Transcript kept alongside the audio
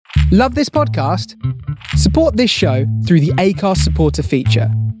Love this podcast? Support this show through the Acast supporter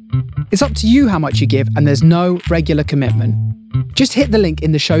feature. It's up to you how much you give, and there's no regular commitment. Just hit the link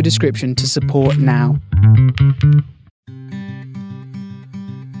in the show description to support now.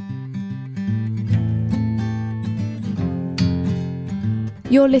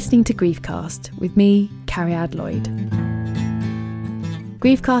 You're listening to Griefcast with me, Cariad Lloyd.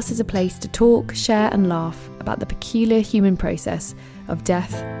 Griefcast is a place to talk, share and laugh about the peculiar human process of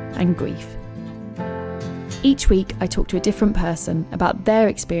death and grief. Each week I talk to a different person about their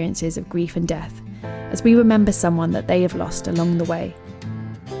experiences of grief and death as we remember someone that they have lost along the way,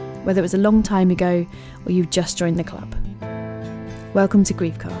 whether it was a long time ago or you've just joined the club. Welcome to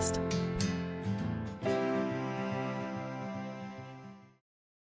Griefcast.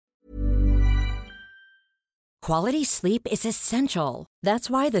 Quality sleep is essential. That's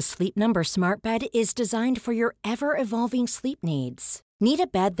why the Sleep Number Smart Bed is designed for your ever-evolving sleep needs. Need a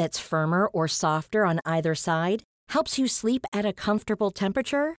bed that's firmer or softer on either side? Helps you sleep at a comfortable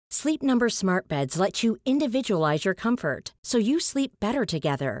temperature? Sleep Number Smart Beds let you individualize your comfort, so you sleep better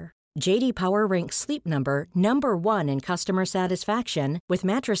together. J.D. Power ranks Sleep Number number 1 in customer satisfaction with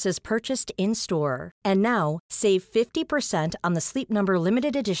mattresses purchased in-store. And now, save 50% on the Sleep Number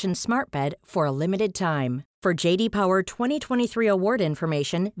Limited Edition Smart Bed for a limited time. For J.D. Power 2023 award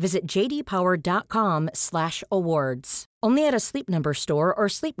information, visit jdpower.com/awards. Only at a Sleep Number store or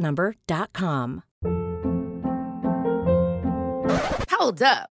sleepnumber.com. Hold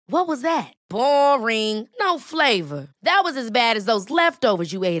up. What was that? Boring. No flavor. That was as bad as those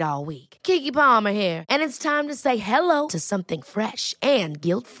leftovers you ate all week. Keke Palmer here, and it's time to say hello to something fresh and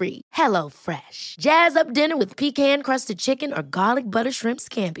guilt-free. Hello Fresh. Jazz up dinner with pecan-crusted chicken or garlic butter shrimp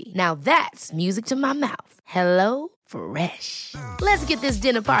scampi. Now that's music to my mouth. Hello Fresh. Let's get this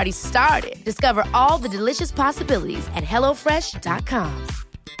dinner party started. Discover all the delicious possibilities at hellofresh.com.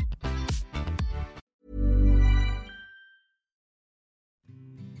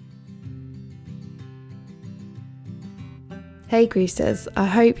 Hey Griefsters, I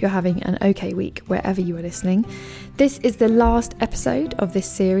hope you're having an okay week wherever you are listening. This is the last episode of this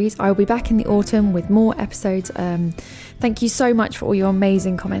series. I will be back in the autumn with more episodes. Thank you so much for all your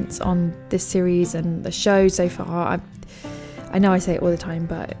amazing comments on this series and the show so far. I know I say it all the time,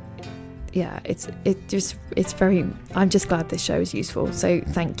 but yeah, I'm just glad this show is useful. So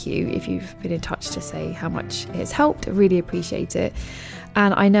thank you if you've been in touch to say how much it's helped. I really appreciate it.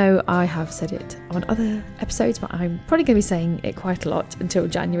 And I know I have said it on other episodes, but I'm probably going to be saying it quite a lot until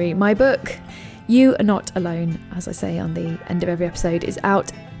January. My book, You Are Not Alone, as I say on the end of every episode, is out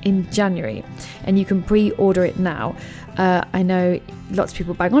in January, and you can pre-order it now. I know lots of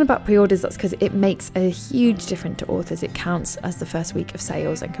people bang on about pre-orders. That's because it makes a huge difference to authors. It counts as the first week of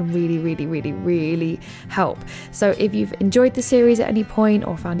sales and can really, really, really, really help. So if you've enjoyed the series at any point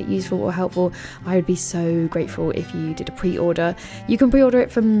or found it useful or helpful, I would be so grateful if you did a pre-order. You can pre-order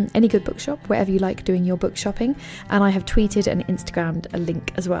it from any good bookshop, wherever you like doing your book shopping. And I have tweeted and Instagrammed a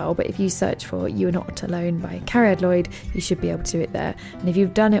link as well. But if you search for You Are Not Alone by Cariad Lloyd, you should be able to do it there. And if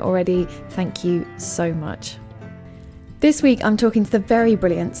you've done it already, thank you so much. This week I'm talking to the very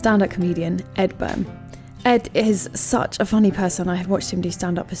brilliant stand-up comedian Ed Byrne. Ed is such a funny person. I have watched him do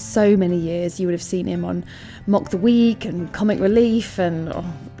stand-up for so many years. You would have seen him on Mock the Week and Comic Relief and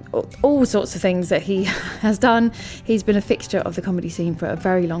all sorts of things that he has done. He's been a fixture of the comedy scene for a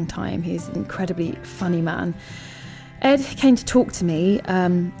very long time. He's an incredibly funny man. Ed came to talk to me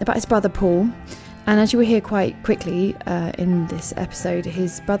about his brother Paul. And as you will hear quite quickly in this episode,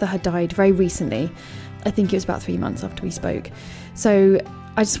 his brother had died very recently. I think it was about 3 months after we spoke. So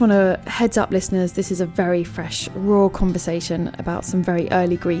I just want to heads up listeners, this is a very fresh, raw conversation about some very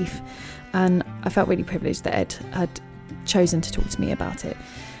early grief. And I felt really privileged that Ed had chosen to talk to me about it.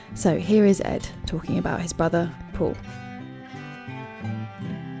 So here is Ed talking about his brother, Paul.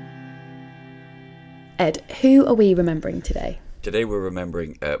 Ed, who are we remembering today? Today we're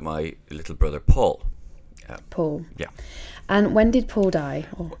remembering my little brother, Paul. Paul. Yeah. And when did Paul die,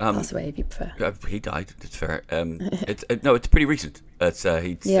 or pass away, if you prefer? He died. It's fair. It's pretty recent.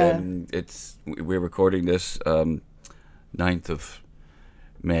 We're recording this 9th of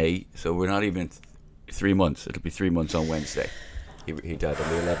May, so we're not even 3 months. It'll be 3 months on Wednesday. He died on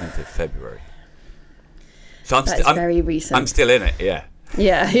the 11th of February. So I'm very recent. I'm still in it. Yeah.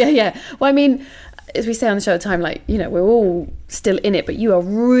 Yeah. Well, I mean, as we say on the show at the time, like, you know, we're all still in it, but you are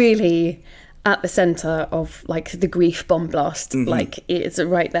really at the centre of, like, the grief bomb blast. Mm-hmm. Like, it's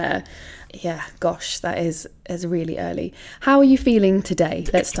right there. Yeah, gosh, that is really early. How are you feeling today?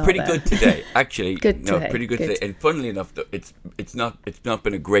 Let's start pretty there. Good today, actually. Good today. Pretty good today. And funnily enough, it's not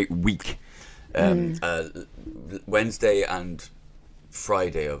been a great week. Wednesday and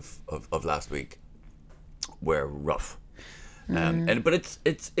Friday of last week were rough. But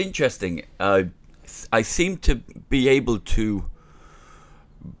it's interesting. I seem to be able to,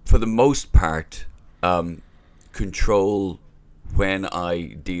 for the most part, control when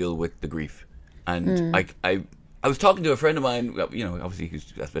I deal with the grief. And I was talking to a friend of mine, obviously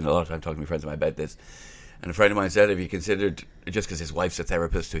I spent a lot of time talking to my friends of mine about this, and a friend of mine said, have you considered, just because his wife's a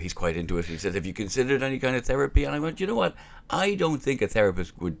therapist, so he's quite into it, he said, have you considered any kind of therapy? And I went, you know what, I don't think a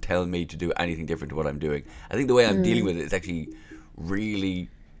therapist would tell me to do anything different to what I'm doing. I think the way I'm dealing with it is actually really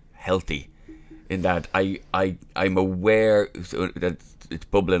healthy, in that I'm aware that it's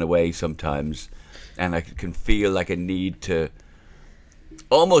bubbling away sometimes, and I can feel like a need to,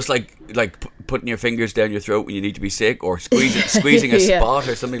 almost like putting your fingers down your throat when you need to be sick, or squeezing a spot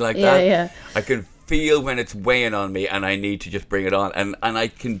or something like that. Yeah. I can feel when it's weighing on me and I need to just bring it on, and I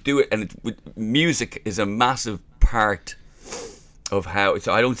can do it. And music is a massive part of how.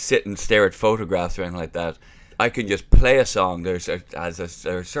 So I don't sit and stare at photographs or anything like that. I can just play a song. There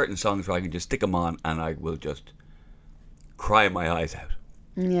are certain songs where I can just stick them on and I will just cry my eyes out.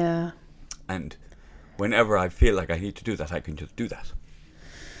 Yeah. And whenever I feel like I need to do that, I can just do that.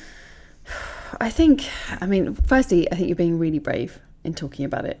 Firstly, I think you're being really brave in talking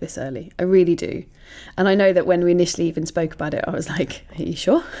about it this early. I really do. And I know that when we initially even spoke about it, I was like, are you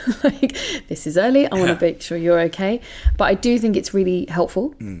sure? Like, this is early. I want to make sure you're okay. But I do think it's really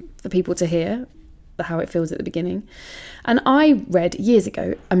helpful for people to hear how it feels at the beginning. And I read years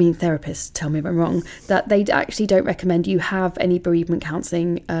ago, therapists, tell me if I'm wrong, that they actually don't recommend you have any bereavement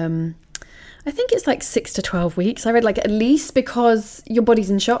counselling. I think it's like 6 to 12 weeks. I read at least, because your body's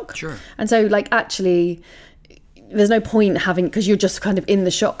in shock. Sure. And so actually there's no point having, because you're just kind of in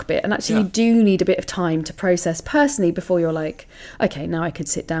the shock bit, and actually you do need a bit of time to process personally before you're like, okay, now I could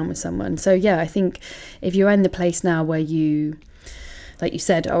sit down with someone. So yeah, I think if you're in the place now where you, like you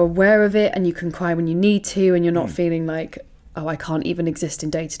said, are aware of it and you can cry when you need to, and you're not feeling like, oh, I can't even exist in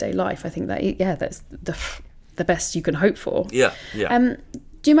day-to-day life, I think that, that's the best you can hope for. Yeah.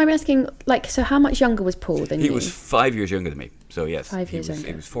 Do you mind me asking, so how much younger was Paul than you? He was 5 years younger than me, so yes. 5 years younger.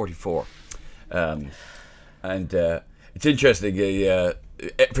 He was 44. And it's interesting,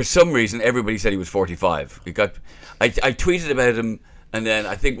 for some reason, everybody said he was 45. I tweeted about him, and then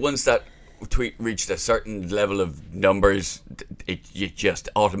I think once that tweet reached a certain level of numbers, it just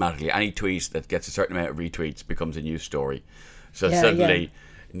automatically, any tweet that gets a certain amount of retweets becomes a news story. So suddenly...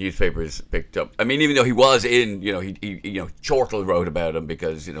 newspapers picked up. Even though he was in, he Chortle wrote about him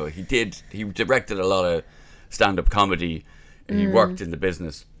because, he directed a lot of stand-up comedy and he worked in the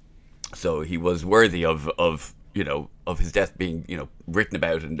business. So he was worthy of his death being, written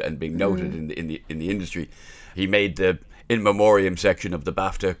about and being noted in the industry. He made the in memoriam section of the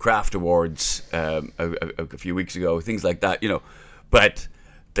BAFTA Craft Awards a few weeks ago, things like that, but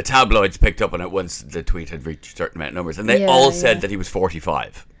the tabloids picked up on it once the tweet had reached a certain amount of numbers, and they all said that he was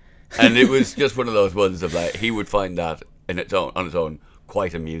 45. And it was just one of those ones of he would find that on its own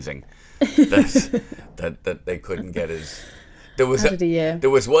quite amusing that they couldn't get his. There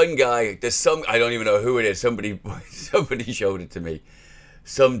was one guy. I don't even know who it is. Somebody showed it to me.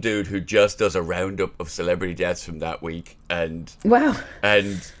 Some dude who just does a roundup of celebrity deaths from that week, and wow,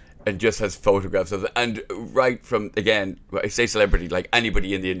 and just has photographs of it. And right from, again, I say celebrity, like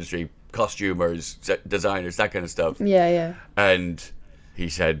anybody in the industry, costumers, designers, that kind of stuff. Yeah. And he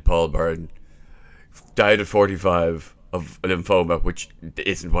said Paul Byrne died at 45 of lymphoma, which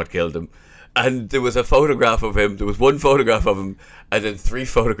isn't what killed him. And there was a photograph of him. There was one photograph of him, and then 3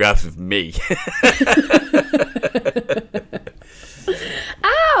 photographs of me.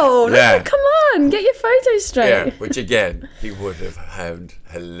 Ow! Yeah. Come on, get your photos straight. Yeah, which again, he would have found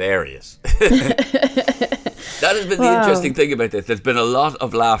hilarious. That has been the interesting thing about this. There's been a lot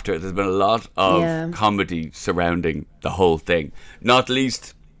of laughter. There's been a lot of comedy surrounding the whole thing. Not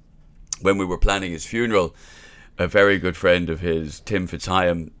least when we were planning his funeral, a very good friend of his, Tim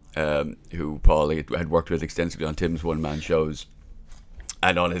Fitzhyam, who Paul had worked with extensively on Tim's one-man shows,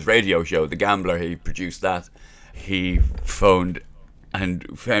 and on his radio show, The Gambler, he produced that. He phoned and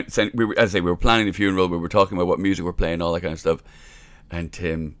we were planning the funeral, we were talking about what music we're playing, all that kind of stuff, and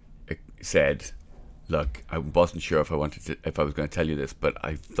Tim said, look, I wasn't sure if I was going to tell you this, but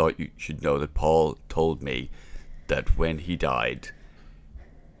I thought you should know that Paul told me that when he died,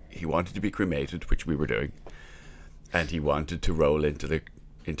 he wanted to be cremated, which we were doing, and he wanted to roll into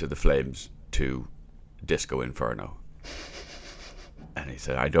the flames to Disco Inferno. And he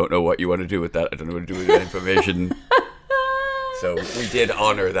said, I don't know what you want to do with that. I don't know what to do with that information. So we did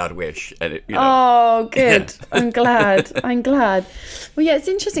honour that wish. And it, Oh, good. I'm glad. Well, yeah, it's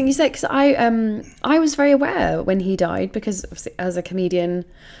interesting you say, because I was very aware when he died, because as a comedian,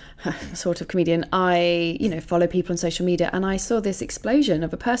 sort of comedian, I follow people on social media, and I saw this explosion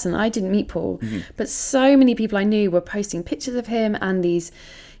of a person. I didn't meet Paul, but so many people I knew were posting pictures of him and these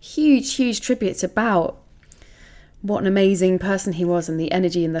huge tributes about what an amazing person he was, and the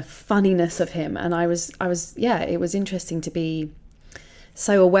energy and the funniness of him. And I was it was interesting to be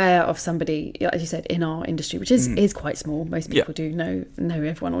so aware of somebody, as you said, in our industry, which is quite small. Most people do know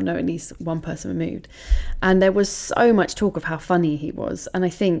everyone, or know at least one person removed. And there was so much talk of how funny he was. And I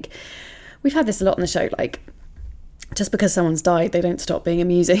think we've had this a lot on the show, like, just because someone's died, they don't stop being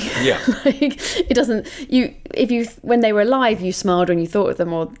amusing. Yeah. Like, it doesn't, when they were alive, you smiled when you thought of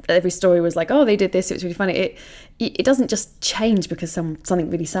them, or every story was like, oh, they did this, it was really funny. It doesn't just change because something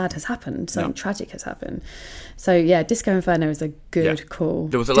really sad has happened, something tragic has happened. So yeah, Disco Inferno is a good call.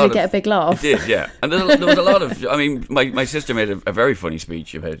 Did it get a big laugh? It did, yeah. And there was a lot of, I mean, my sister made a very funny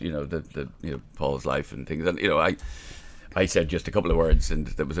speech about, the Paul's life and things. And, I said just a couple of words, and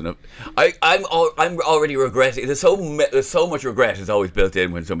there was enough. I'm already regretting. There's so much regret is always built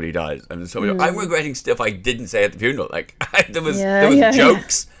in when somebody dies, and I'm regretting stuff I didn't say at the funeral. Like there was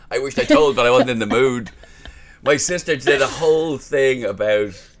jokes I wished I told, but I wasn't in the mood. My sister did a whole thing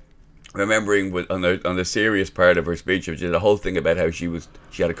about remembering on the serious part of her speech. She did a whole thing about how she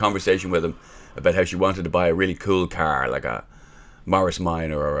had a conversation with him about how she wanted to buy a really cool car, like a Morris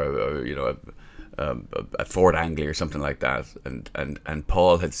Minor or a Ford Anglia or something like that, and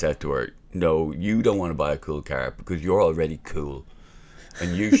Paul had said to her, no, you don't want to buy a cool car because you're already cool,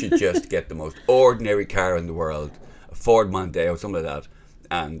 and you should just get the most ordinary car in the world, a Ford Mondeo, something like that,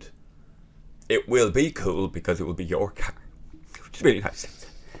 and it will be cool because it will be your car, which is really nice.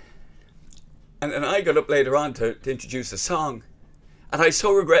 And then I got up later on to introduce a song, and I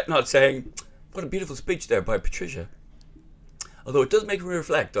so regret not saying, what a beautiful speech there by Patricia. Although it does make me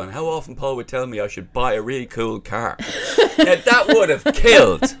reflect on how often Paul would tell me I should buy a really cool car. Now, that would have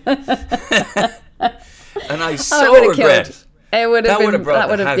killed. And I so regret. It would have been, that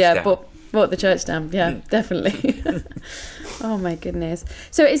would have brought the church down. Yeah, definitely. Oh my goodness.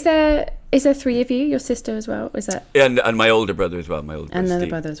 So is there three of you, your sister as well? Is that? And my older brother as well, Another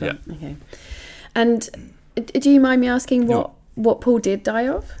brother as well, yeah. Okay. And do you mind me asking what Paul did die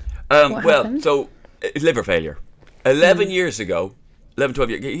of? So liver failure. 11 years ago,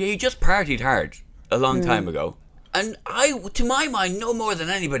 12 years, he just partied hard a long time ago. And to my mind, no more than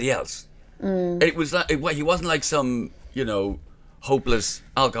anybody else. It was like, he wasn't like some, hopeless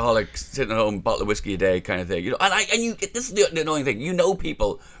alcoholic sitting at home, bottle of whiskey a day kind of thing. This is the annoying thing. You know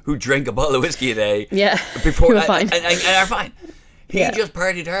people who drink a bottle of whiskey a day. Yeah, before are fine. And are fine. He just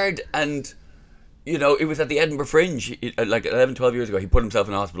partied hard, and it was at the Edinburgh Fringe, like 11, 12 years ago. He put himself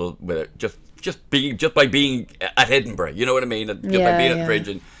in hospital with it, just by being at Edinburgh, you know what I mean? By being at the Fringe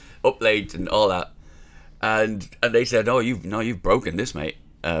and up late and all that. And they said, "Oh, you've broken this, mate.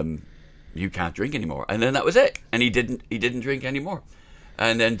 You can't drink anymore." And then that was it. And he didn't drink anymore.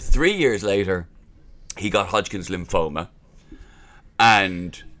 And then 3 years later, he got Hodgkin's lymphoma,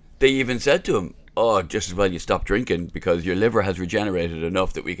 and they even said to him, "Oh, just as well you stop drinking because your liver has regenerated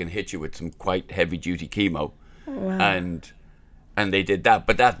enough that we can hit you with some quite heavy duty chemo." Wow. And they did that,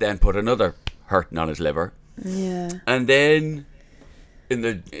 but that then put another hurting on his liver. Yeah. And then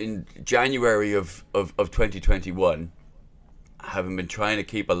in January of 2021, having been trying to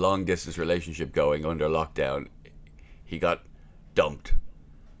keep a long distance relationship going under lockdown, he got dumped.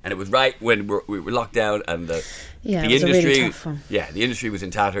 And it was right when we were locked down, and the industry, a really tough one. The industry was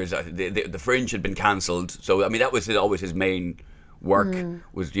in tatters. The Fringe had been cancelled, so I mean that was always his main work,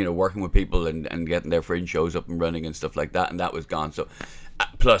 was working with people and getting their Fringe shows up and running and stuff like that, and that was gone. So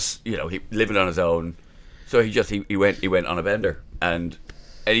plus he living on his own, so he went on a bender, and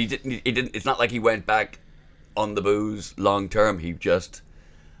he didn't. It's not like he went back on the booze long term. He just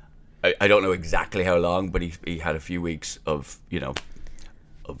I don't know exactly how long, but he had a few weeks of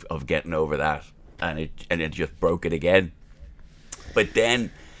of getting over that, and it just broke it again. But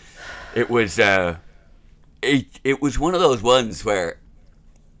then it was it was one of those ones where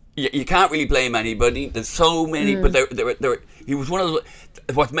you can't really blame anybody. There's so many, but he was one of those.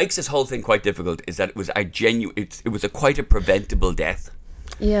 What makes this whole thing quite difficult is that it was it was quite a preventable death.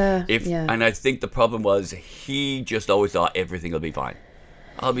 Yeah. And I think the problem was he just always thought everything will be fine.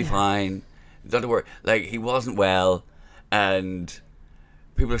 I'll be fine. Don't worry. Like, he wasn't well, and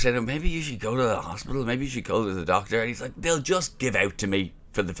people are saying to him, maybe you should go to the hospital, maybe you should go to the doctor. And he's like, they'll just give out to me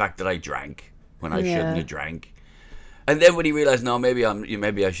for the fact that I drank when I shouldn't have drank. And then when he realised, no, maybe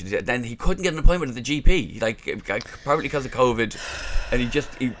I should. Then he couldn't get an appointment at the GP, probably because of COVID,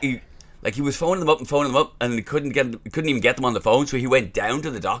 and he was phoning them up, and he couldn't even get them on the phone. So he went down to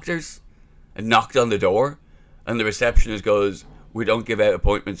the doctor's and knocked on the door, and the receptionist goes, "We don't give out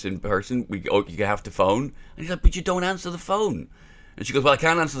appointments in person. You have to phone." And he's like, "But you don't answer the phone." And she goes, "Well, I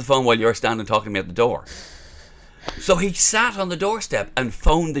can't answer the phone while you're standing talking to me at the door." So he sat on the doorstep and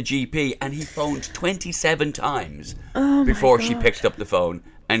phoned the GP, and he phoned 27 times before she picked up the phone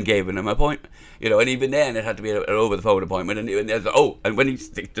and gave him an appointment. And even then it had to be an over-the-phone appointment. And when he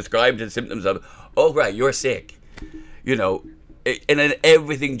described his symptoms of, "Oh, right, you're sick," and then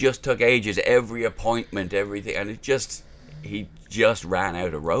everything just took ages, every appointment, everything, and he just ran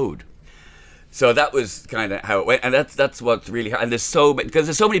out of road. So that was kind of how it went, and that's what's really hard. And there's so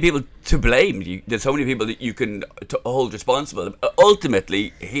many people to blame. There's so many people that you can hold responsible.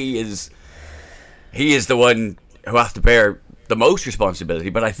 Ultimately, he is the one who has to bear the most responsibility.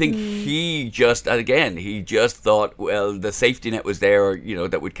 But I think he just thought, well, the safety net was there,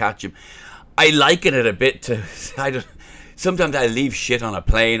 that would catch him. I liken it a bit to sometimes I leave shit on a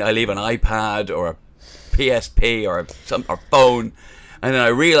plane. I leave an iPad or a PSP or phone. And then I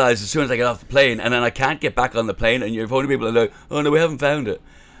realise as soon as I get off the plane, and then I can't get back on the plane, and you're phoning people and they're like, "Oh no, we haven't found it."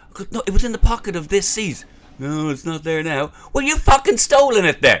 I go, "No, it was in the pocket of this seat." "No, it's not there now." "Well, you fucking stolen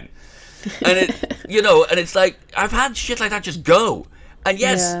it then. And and it's like, I've had shit like that just go. And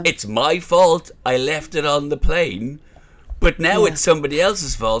yes, it's my fault I left it on the plane, but now it's somebody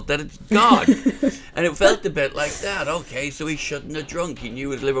else's fault that it's gone. And it felt a bit like that. Okay, so he shouldn't have drunk. He knew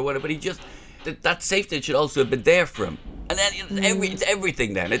his liver, whatever, but he just, that safety should also have been there for him. And then it's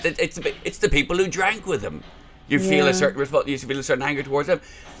everything. Then it's the people who drank with him. You feel a certain response. You feel a certain anger towards them.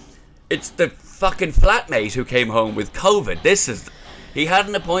 It's the fucking flatmate who came home with COVID. He had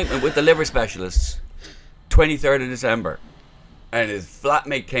an appointment with the liver specialists, 23rd of December, and his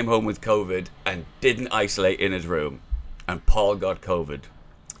flatmate came home with COVID and didn't isolate in his room, and Paul got COVID.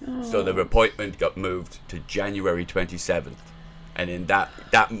 So the appointment got moved to January 27th, and in that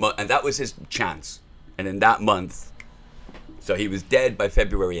month, and that was his chance. And in that month. So he was dead by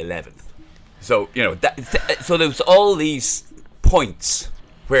February 11th. So, so there was all these points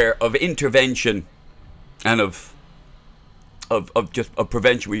of intervention and of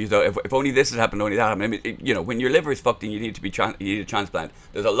prevention where you thought, if only this had happened, only that happened. I mean, when your liver is fucked and you need a transplant,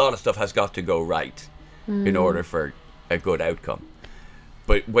 there's a lot of stuff has got to go right in order for a good outcome.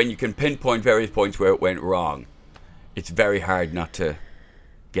 But when you can pinpoint various points where it went wrong, it's very hard not to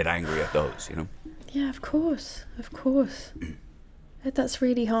get angry at those, Yeah, of course. That's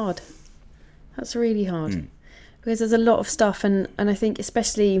really hard. Because there's a lot of stuff, and I think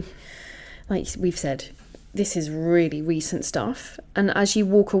especially, like we've said, this is really recent stuff. And as you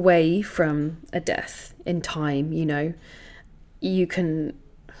walk away from a death in time, you can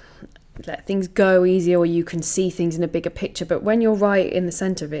let things go easier, or you can see things in a bigger picture. But when you're right in the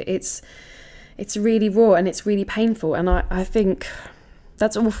centre of it, it's really raw and it's really painful. And I think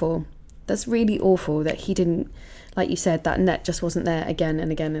that's awful. That's really awful that he didn't, like you said, that net just wasn't there again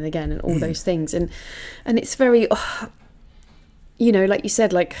and again and again, and all those things. And it's very, like you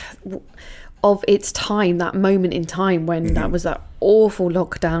said, like of its time, that moment in time when that was that awful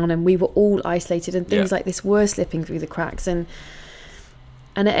lockdown and we were all isolated and things like this were slipping through the cracks. And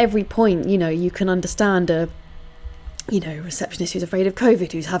at every point, you can understand a receptionist who's afraid of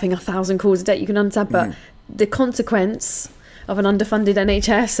COVID, who's having 1,000 calls a day. You can understand, but the consequence of an underfunded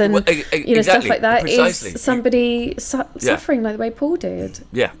NHS and exactly, stuff like that precisely. Is somebody suffering like the way Paul did.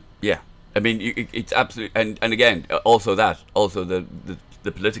 Yeah. I mean, it's absolutely, and again, also the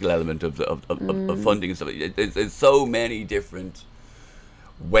political element of funding and stuff. There's so many different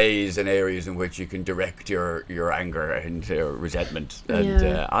ways and areas in which you can direct your anger and your resentment, and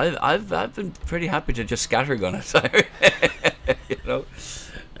I've been pretty happy to just scatter on it.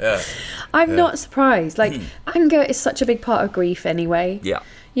 I'm not surprised. Like, anger is such a big part of grief anyway. Yeah.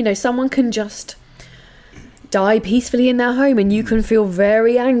 Someone can just die peacefully in their home and you can feel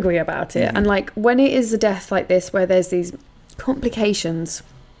very angry about it. And like, when it is a death like this where there's these complications,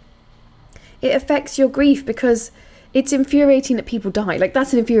 it affects your grief because it's infuriating that people die. Like,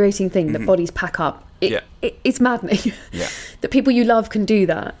 that's an infuriating thing that bodies pack up. It's maddening that people you love can do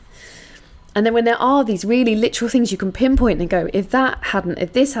that. And then when there are these really literal things you can pinpoint and go, if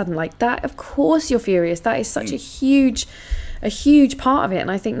this hadn't, like that, of course you're furious. That is such a huge part of it.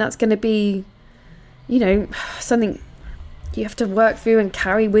 And I think that's going to be, something you have to work through and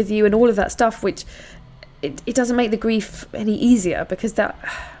carry with you and all of that stuff, which it doesn't make the grief any easier, because that,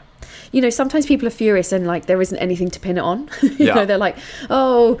 you know, sometimes people are furious and like there isn't anything to pin it on. you Yeah. know, they're like,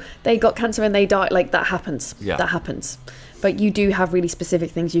 oh, they got cancer and they died. Like that happens. Yeah. That happens. But you do have really specific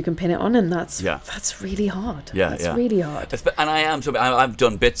things you can pin it on, and that's Yeah. really hard. Yeah, that's yeah. really hard. And I've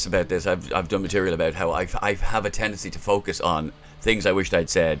done bits about this. I've done material about how I have a tendency to focus on things I wished I'd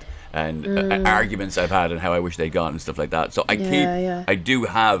said and arguments I've had and how I wish they'd gone and stuff like that. So I do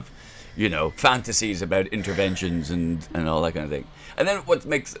have, you know, fantasies about interventions and all that kind of thing. And then what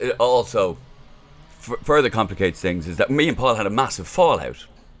makes it also further complicates things is that me and Paul had a massive fallout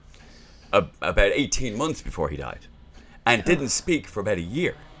about 18 months before he died, and didn't speak for about a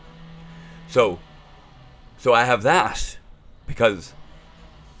year. So I have that because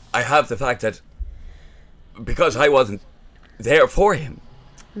I have the fact that because I wasn't there for him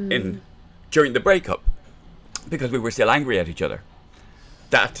during the breakup, because we were still angry at each other,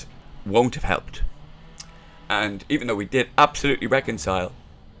 that won't have helped. And even though we did absolutely reconcile,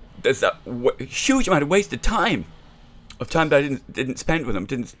 there's that huge amount of wasted time that I didn't spend with him,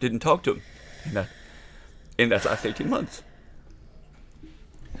 didn't talk to him in that last 18 months.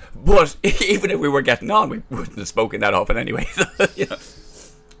 But even if we were getting on, we wouldn't have spoken that often anyway. You know?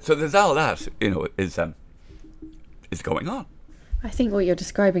 So there's all that, you know, is going on. I think what you're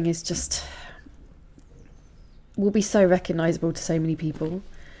describing is just will be so recognisable to so many people,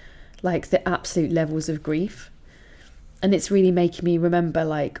 like the absolute levels of grief. And it's really making me remember,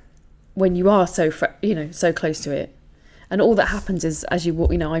 like, when you are so close to it, and all that happens is, as you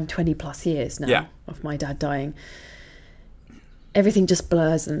know, I'm 20 plus years now of my dad dying. Everything just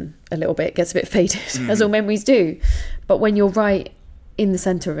blurs and a little bit gets a bit faded, as all memories do. But when you're right in the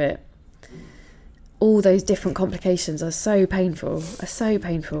centre of it, all those different complications are so painful.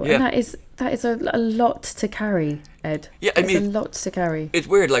 Yeah. And that is a lot to carry, Ed. Yeah, I mean, it's a lot to carry. It's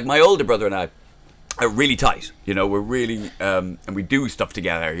weird. Like, my older brother and I are really tight. You know, we're really and we do stuff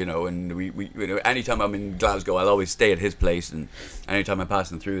together. You know, and we you know, anytime I'm in Glasgow, I'll always stay at his place, and anytime I'm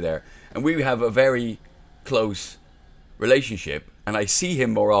passing through there, and we have a very close relationship, and I see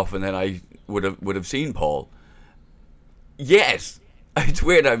him more often than I would have seen Paul. Yes, it's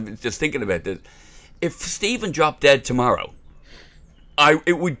weird. I'm just thinking about this. If Stephen dropped dead tomorrow, I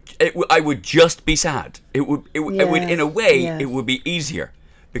would just be sad. It would in a way it would be easier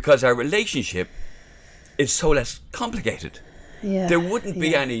because our relationship is so less complicated. Yeah, there wouldn't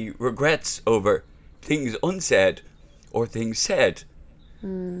be any regrets over things unsaid or things said,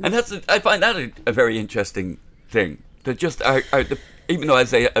 and I find that a very interesting thing. That just even though I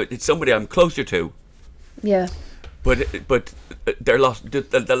say it's somebody I'm closer to, but they're lost.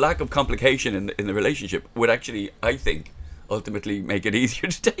 The lack of complication in the relationship would actually, I think, ultimately make it easier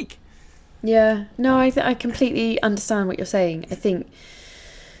to take. Yeah, no, I completely understand what you're saying. I think,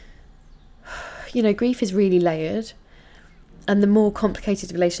 you know, grief is really layered, and the more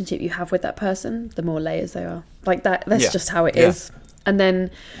complicated relationship you have with that person, the more layers there are. Like that's just how it is. And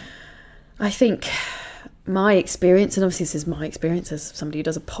then I think my experience, and obviously this is my experience as somebody who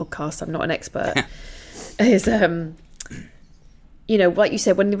does a podcast, I'm not an expert, is you know, like you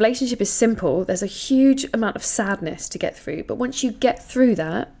said, when the relationship is simple, there's a huge amount of sadness to get through. But once you get through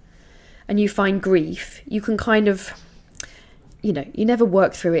that and you find grief, you can kind of, you know, you never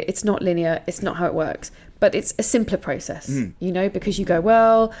work through it. It's not linear. It's not how it works. But it's a simpler process, you know, because you go,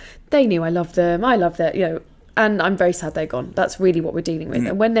 well, they knew I loved them. I love that, you know, and I'm very sad they're gone. That's really what we're dealing with.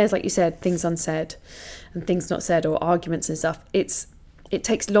 And when there's, like you said, things unsaid and things not said or arguments and stuff, it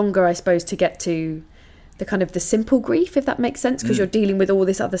takes longer, I suppose, to get to the kind of the simple grief, if that makes sense, because you're dealing with all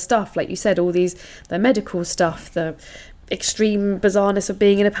this other stuff, like you said, all the medical stuff, the extreme bizarreness of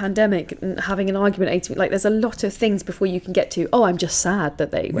being in a pandemic and having an argument. Like, there's a lot of things before you can get to, oh, I'm just sad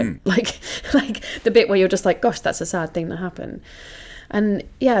that they went, like the bit where you're just like, gosh, that's a sad thing that happened. And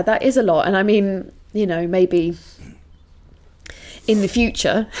yeah, that is a lot. And I mean, you know, maybe in the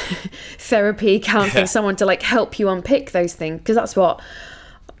future, therapy, counselling, someone to like help you unpick those things, because that's what,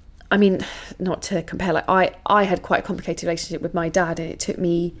 I mean, not to compare, like I had quite a complicated relationship with my dad, and it took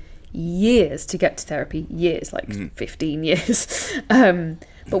me years to get to therapy, like 15 years.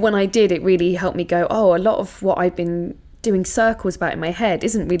 But when I did, it really helped me go, oh, a lot of what I've been doing circles about in my head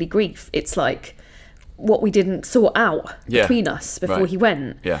isn't really grief. It's like what we didn't sort out between us before he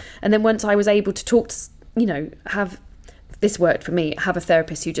went. Yeah. And then once I was able to talk to, you know, have this worked for me, have a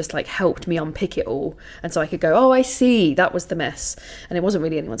therapist who just like helped me unpick it all. And so I could go, oh, I see, that was the mess. And it wasn't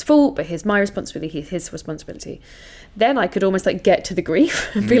really anyone's fault, but here's my responsibility, his responsibility. Then I could almost like get to the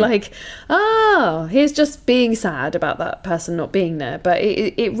grief and be like, here's just being sad about that person not being there. But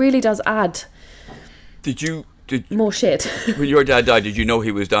it really does add more shit. When your dad died, did you know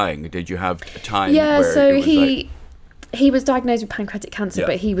he was dying? Did you have a time? Yeah, where so it was he was diagnosed with pancreatic cancer, Yeah.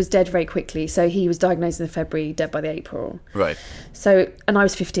 but he was dead very quickly. So he was diagnosed in February, dead by the April. Right. So, and I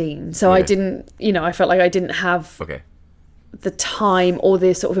was 15. So I Okay. didn't, I felt like I didn't have Okay. the time or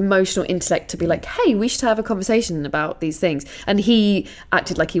the sort of emotional intellect to be like, hey, we should have a conversation about these things. And he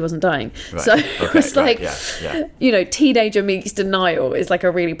acted like he wasn't dying. Right. So Okay, it was right, like, yeah. teenager meets denial is like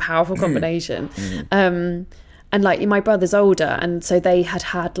a really powerful combination. And like my brother's older, and so they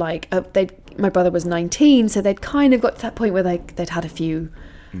had like my brother was 19, so they'd kind of got to that point where they'd had a few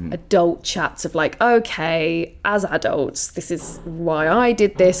adult chats of like, okay, as adults, this is why I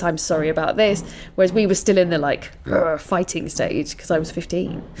did this, I'm sorry about this, whereas we were still in the like fighting stage because I was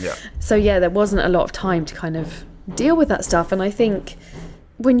 15. Yeah. So yeah, there wasn't a lot of time to kind of deal with that stuff. And I think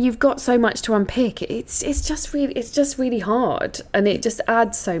when you've got so much to unpick, it's just really hard, and it just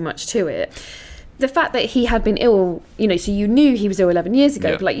adds so much to it. The fact that he had been ill, so you knew he was ill 11 years ago,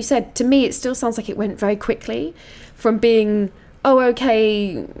 Yeah. but like you said, to me, it still sounds like it went very quickly from being, oh,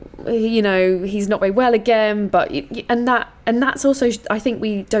 okay, he's not very well again, but, and that's also, I think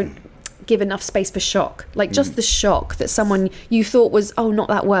we don't give enough space for shock. Like just the shock that someone you thought was, oh, not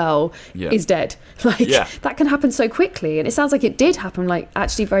that well, is dead. Like that can happen so quickly. And it sounds like it did happen, like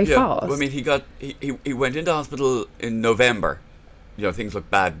actually very fast. Well, I mean, he went into hospital in November. Things looked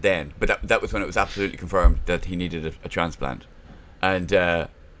bad then, but that was when it was absolutely confirmed that he needed a transplant. And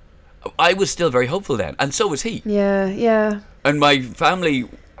I was still very hopeful then, and so was he. Yeah. And my family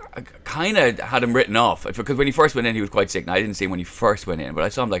kind of had him written off, because when he first went in, he was quite sick. And I didn't see him when he first went in, but I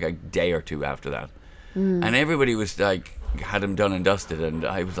saw him like a day or two after that. And everybody was like, had him done and dusted, and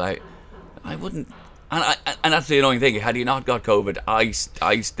I was like, I wouldn't. And that's the annoying thing. Had he not got COVID,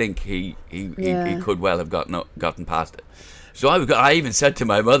 I think he could well have gotten past it. So I even said to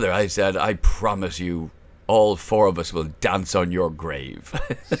my mother, I said, I promise you, all four of us will dance on your grave.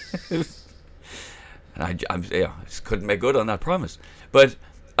 And I just couldn't make good on that promise. But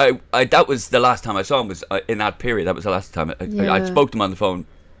I that was the last time I saw him, was in that period. That was the last time I spoke to him on the phone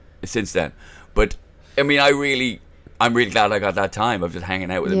since then. But I mean, I'm really glad I got that time of just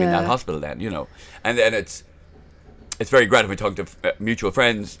hanging out with him in that hospital then, And then it's very gratifying talking to mutual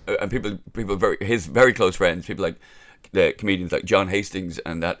friends and people his very close friends, people like the comedians like John Hastings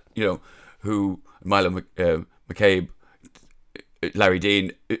and that, who Milo McCabe, Larry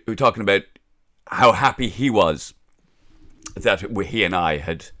Dean, who were talking about how happy he was that he and I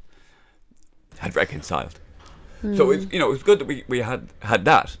had reconciled. So it was good that we had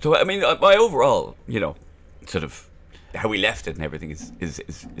that. So I mean, my overall, sort of how we left it and everything is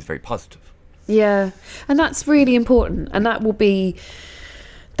very positive. Yeah, and that's really important, and that will be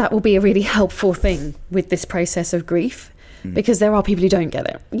a really helpful thing with this process of grief, because there are people who don't get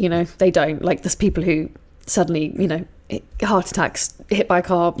it. They don't. Like, there's people who suddenly, heart attacks, hit by a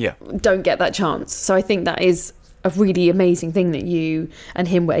car, don't get that chance. So I think that is a really amazing thing that you and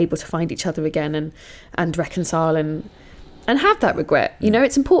him were able to find each other again and reconcile and have that regret.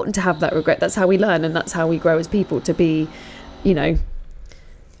 It's important to have that regret. That's how we learn, and that's how we grow as people, to be,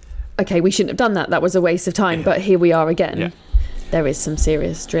 okay, we shouldn't have done that. That was a waste of time, but here we are again. Yeah. There is some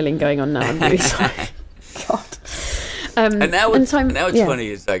serious drilling going on now. I'm really sorry. God. And now it's funny.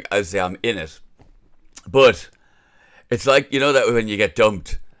 It's like, I say I'm in it, but it's like, that when you get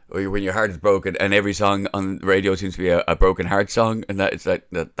dumped or when your heart is broken, and every song on the radio seems to be a broken heart song, and that it's like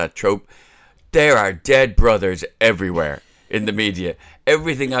that trope. There are dead brothers everywhere in the media.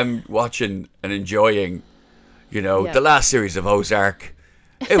 Everything I'm watching and enjoying, the last series of Ozark,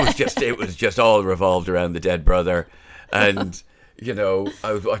 it was just all revolved around the dead brother. And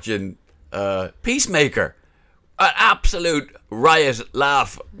I was watching Peacemaker, an absolute riot,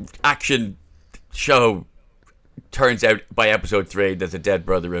 laugh, action show. Turns out by episode 3 there's a dead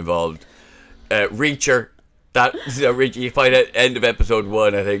brother involved. Reacher, Reacher, you find out end of episode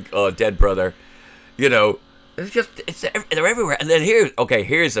 1, I think, dead brother. They're everywhere. And then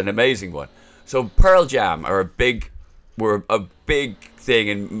here's an amazing one. So Pearl Jam were a big thing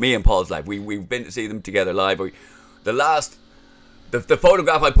in me and Paul's life. We've been to see them together live. The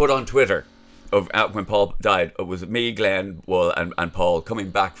photograph I put on Twitter of when Paul died, it was me, Glenn, Wool, and Paul coming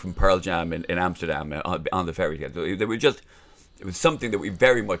back from Pearl Jam in Amsterdam on the ferry. So it was something that we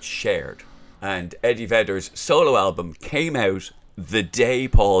very much shared. And Eddie Vedder's solo album came out the day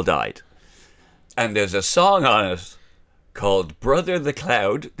Paul died. And there's a song on it called Brother the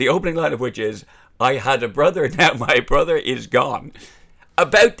Cloud, the opening line of which is, I had a brother, now my brother is gone.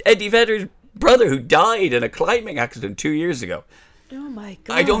 About Eddie Vedder's brother who died in a climbing accident 2 years ago. Oh my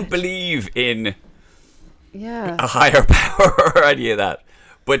God. I don't believe in a higher power or any of that.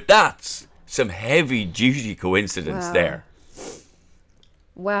 But that's some heavy duty coincidence there.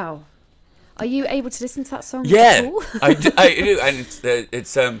 Wow. Are you able to listen to that song? Yeah, at all? I do, and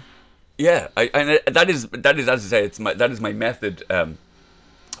it's yeah, that is as I say, that is my method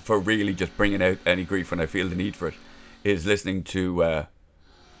for really just bringing out any grief when I feel the need for it, is listening to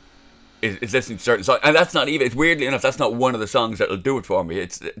is listening to certain songs, and that's not even. It's weirdly enough, that's not one of the songs that'll do it for me.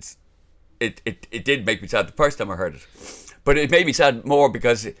 It did make me sad the first time I heard it, but it made me sad more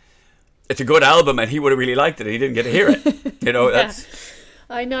because it's a good album and he would have really liked it and he didn't get to hear it. You know, that's.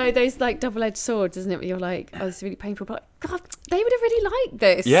 I know, those like double-edged swords, isn't it? Where you're like, oh, this is really painful, but God, they would have really liked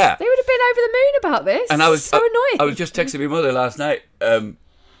this. Yeah. They would have been over the moon about this. And I was so annoying. I was just texting my mother last night.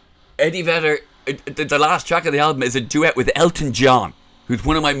 Eddie Vedder, the last track of the album is a duet with Elton John, who's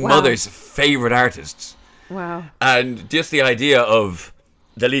one of my mother's favourite artists. Wow. And just the idea of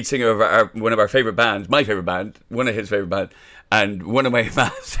the lead singer of one of our favourite bands, my favourite band, one of his favourite bands, and one of my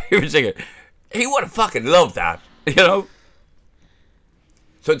man's favourite singer, he would have fucking loved that, you know?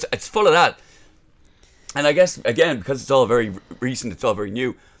 So it's full of that. And I guess, again, because it's all very recent, it's all very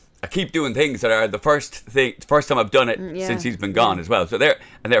new, I keep doing things that are the first time I've done it since he's been gone as well. So they're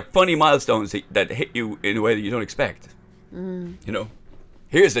funny milestones that hit you in a way that you don't expect. You know?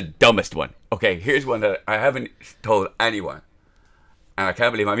 Here's the dumbest one. Okay, here's one that I haven't told anyone. And I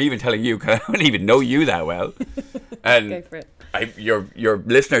can't believe I'm even telling you because I don't even know you that well. And Go for it. Your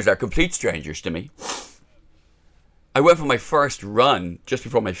listeners are complete strangers to me. I went for my first run just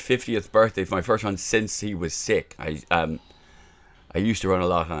before my 50th birthday, for my first run since he was sick. I used to run a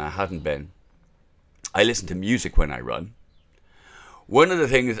lot and I hadn't been. I listen to music when I run. One of the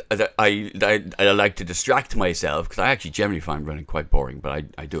things that I like to distract myself, because I actually generally find running quite boring, but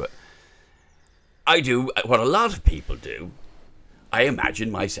I do it. I do what a lot of people do. I imagine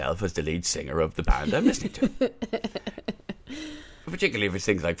myself as the lead singer of the band I'm listening to. Particularly if it's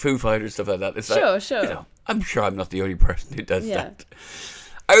things like Foo Fighters, stuff like that. It's Sure. You know, I'm sure I'm not the only person who does that.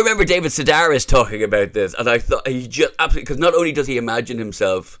 I remember David Sedaris talking about this, and I thought he just absolutely, because not only does he imagine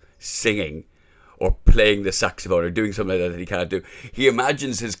himself singing or playing the saxophone or doing something like that he can't do, he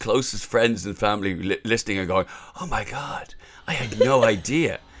imagines his closest friends and family listening and going, "Oh my God, I had no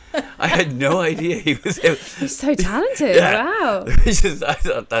idea. I had no idea he was." He's so talented. Wow. I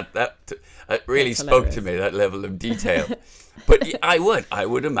thought that really spoke to me, that level of detail. But I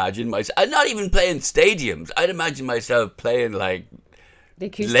would imagine myself, and not even playing stadiums. I'd imagine myself playing like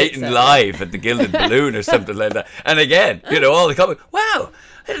Leighton Live at the Gilded Balloon or something like that. And again, you know, all the comments, wow,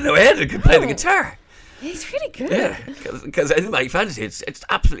 I didn't know Ed could play the guitar. He's really good. Yeah, because in my fantasy, it's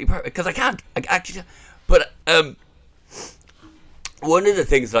absolutely perfect. Because I actually, but one of the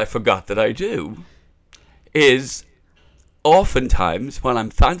things that I forgot that I do is, oftentimes, when I'm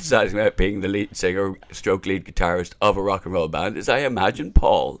fantasizing about being the lead singer, stroke lead guitarist of a rock and roll band, is I imagine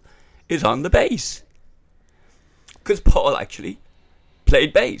Paul is on the bass. Because Paul actually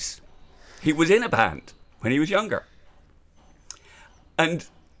played bass. He was in a band when he was younger. And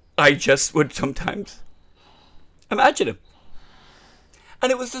I just would sometimes imagine him.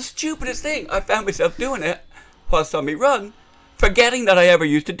 And it was the stupidest thing. I found myself doing it whilst on me run, forgetting that I ever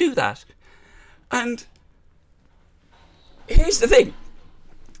used to do that. And here's the thing.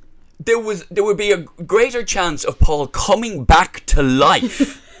 There would be a greater chance of Paul coming back to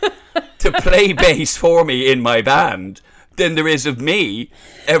life to play bass for me in my band than there is of me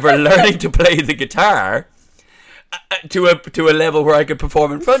ever learning to play the guitar to a level where I could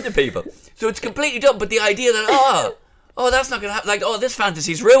perform in front of people. So it's completely dumb. But the idea that that's not going to happen. Like, this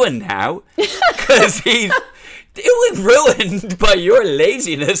fantasy's ruined now because it was ruined by your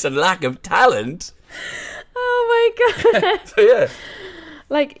laziness and lack of talent. Oh my God. So yeah.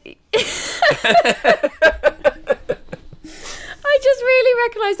 Like, I just really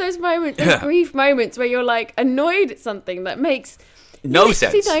recognise those moments, those brief moments where you're like annoyed at something that makes no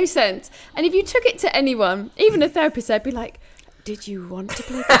sense. No sense. And if you took it to anyone, even a therapist, they'd be like, "Did you want to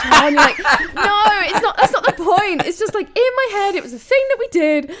play guitar?" And you're like, "No, it's not. That's not the point. It's just like in my head, it was a thing that we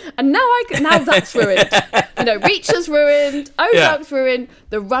did, and now that's ruined. You know, Reacher's ruined, Ozark's ruined.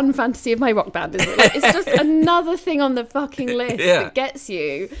 The run fantasy of my rock band is ruined. Like, it's just another thing on the fucking list that gets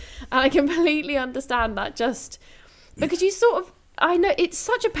you." And I completely understand that, just because you sort of. I know it's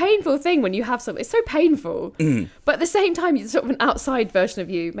such a painful thing when you have something. It's so painful. But at the same time, you're sort of an outside version of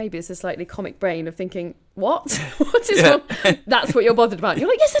you. Maybe it's a slightly comic brain of thinking, what? What is wrong? That's what you're bothered about. You're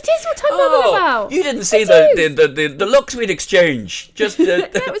like, yes, that is what I'm bothered about. You didn't see the looks we'd exchange. Just yeah,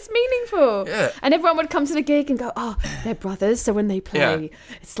 it was meaningful. Yeah. And everyone would come to the gig and go, oh, they're brothers. So when they play,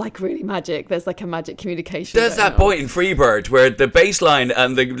 it's like really magic. There's like a magic communication. There's that point in Freebird where the bass line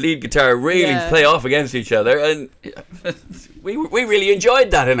and the lead guitar really play off against each other. And we really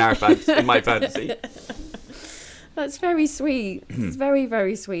enjoyed that in my fantasy. That's very sweet. It's very,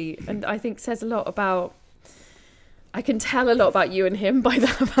 very sweet. And I think says a lot about, I can tell a lot about you and him by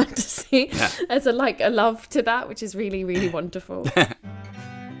that fantasy. Yeah. There's a love to that, which is really, really wonderful.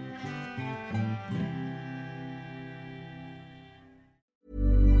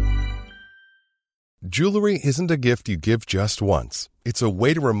 Jewelry isn't a gift you give just once. It's a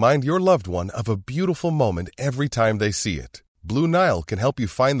way to remind your loved one of a beautiful moment every time they see it. Blue Nile can help you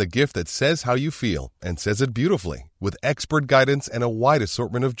find the gift that says how you feel and says it beautifully, with expert guidance and a wide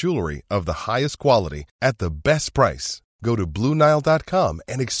assortment of jewelry of the highest quality at the best price. Go to BlueNile.com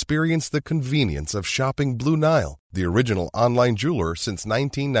and experience the convenience of shopping Blue Nile, the original online jeweler since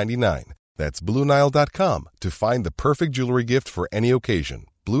 1999. That's BlueNile.com to find the perfect jewelry gift for any occasion.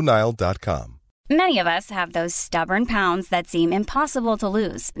 BlueNile.com. Many of us have those stubborn pounds that seem impossible to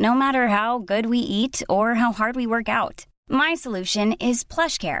lose, no matter how good we eat or how hard we work out. My solution is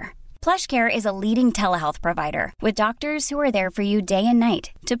PlushCare. PlushCare is a leading telehealth provider with doctors who are there for you day and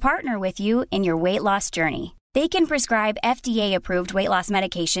night to partner with you in your weight loss journey. They can prescribe FDA-approved weight loss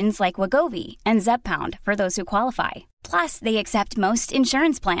medications like Wegovy and Zepbound for those who qualify. Plus, they accept most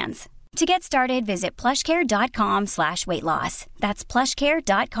insurance plans. To get started, visit plushcare.com/weightloss. That's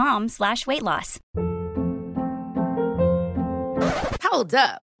plushcare.com/weightloss. Hold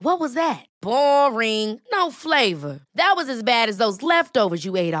up. What was that? Boring. No flavor. That was as bad as those leftovers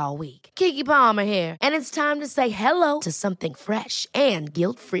you ate all week. Keke Palmer here, and it's time to say hello to something fresh and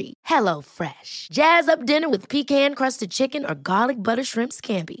guilt-free. Hello Fresh. Jazz up dinner with pecan-crusted chicken or garlic butter shrimp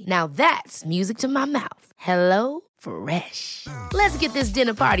scampi. Now that's music to my mouth. Hello Fresh. Let's get this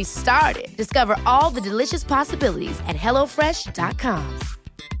dinner party started. Discover all the delicious possibilities at HelloFresh.com.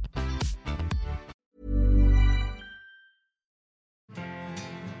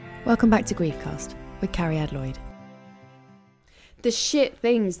 Welcome back to Griefcast with Carrie Adloyd. The shit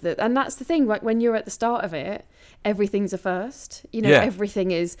things that, and that's the thing, like when you're at the start of it, everything's a first,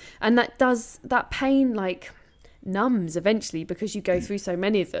 everything is, and that pain numbs eventually because you go through so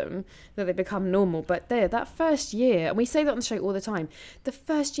many of them that they become normal. But that first year, and we say that on the show all the time, the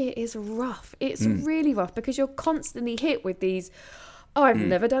first year is rough. It's really rough because you're constantly hit with these, I've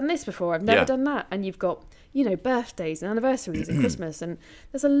never done this before, I've never done that, and you've got birthdays and anniversaries and Christmas, and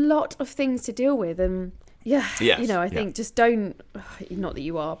there's a lot of things to deal with. And I think just don't, not that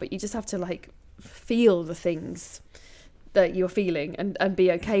you are, but you just have to feel the things that you're feeling and be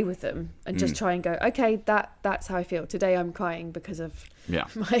okay with them, and just try and go, okay, that's how I feel today. I'm crying because of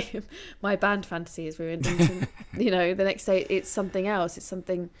my band fantasy is ruined, and the next day it's something else. It's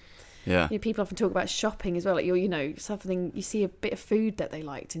something. Yeah. People often talk about shopping as well. Something, you see a bit of food that they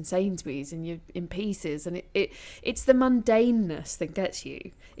liked in Sainsbury's and you're in pieces, and it's the mundaneness that gets you.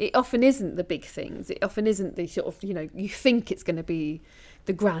 It often isn't the big things. It often isn't the sort of, you think it's going to be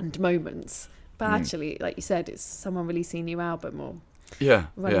the grand moments, but actually, like you said, it's someone releasing a new album or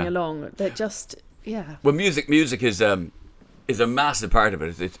running along. That just, Well, music is a massive part of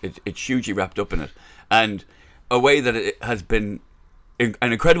it. It's hugely wrapped up in it, and a way that it has been.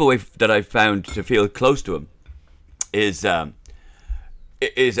 An incredible way that I've found to feel close to him is the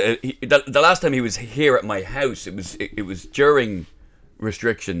last time he was here at my house. It was during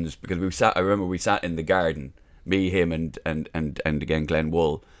restrictions because I remember we sat in the garden, me, him, and again Glenn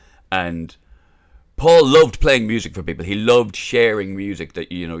Wool, and Paul loved playing music for people. He loved sharing music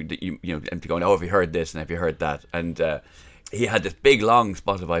and going, oh, have you heard this and have you heard that, and. He had this big, long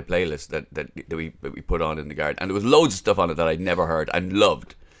Spotify playlist that we put on in the garden, and there was loads of stuff on it that I'd never heard and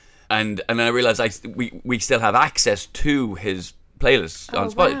loved. And then I realised we still have access to his playlists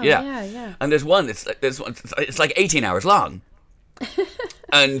on Spotify. Wow. Yeah. And there's one. It's like 18 hours long,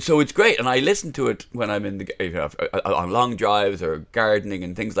 and so it's great. And I listen to it when I'm on long drives or gardening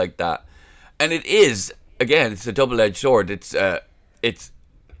and things like that. And it is, again, it's a double-edged sword. It's.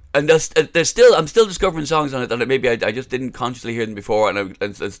 And I'm still discovering songs on it that maybe I just didn't consciously hear them before,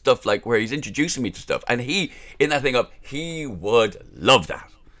 and stuff like where he's introducing me to stuff, and he he would love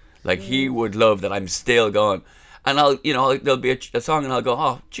that, he would love that I'm still going, and there'll be a song and I'll go,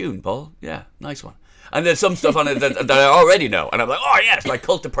 oh, tune, Paul, yeah, nice one, and there's some stuff on it that I already know, and I'm like, oh yes, like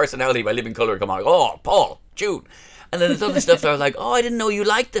Cult of Personality by Living Colour, come on, oh Paul, tune, and then there's other stuff that I was like, oh, I didn't know you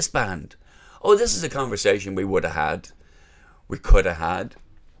liked this band, oh, this is a conversation we could have had.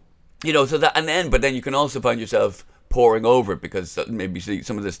 So that, but then you can also find yourself poring over it because maybe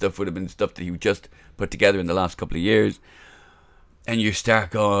some of this stuff would have been stuff that he just put together in the last couple of years. And you start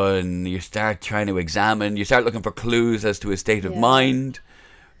trying to examine, you start looking for clues as to his state of mind,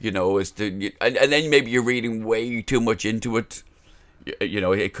 and then maybe you're reading way too much into it,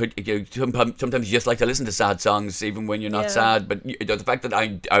 it could. Sometimes you just like to listen to sad songs, even when you're not sad. But the fact that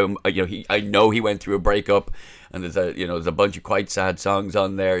I know he went through a breakup, and there's a bunch of quite sad songs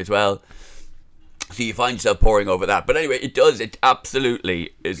on there as well. So you find yourself poring over that. But anyway, it absolutely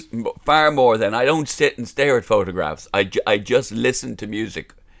is far more than, I don't sit and stare at photographs. I just listen to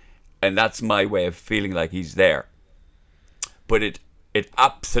music, and that's my way of feeling like he's there. But it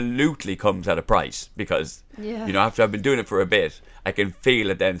absolutely comes at a price, because after I've been doing it for a bit, I can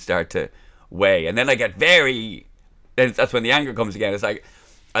feel it then start to weigh, and then I get then that's when the anger comes again. It's like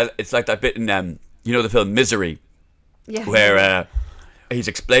that bit in the film Misery, where he's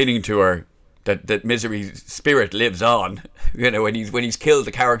explaining to her that Misery's spirit lives on, when he's killed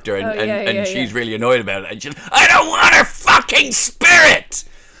the character, and she's really annoyed about it, and she's, I don't want her fucking spirit.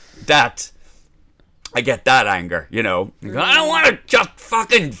 That I get that anger, I don't want to just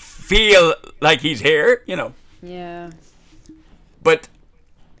fucking feel like he's here, Yeah. But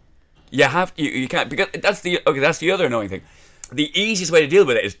you can't, because that's the other annoying thing. The easiest way to deal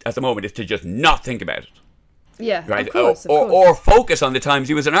with it at the moment is to just not think about it. Yeah, right. Of course. Or focus on the times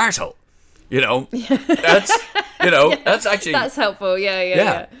he was an arsehole. That's that's actually, that's helpful.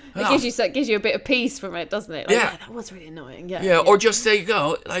 Yeah. It gives you a bit of peace from it, doesn't it? Like, that was really annoying. Yeah. Or just say,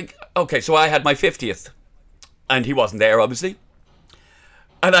 okay, so I had my 50th, and he wasn't there, obviously.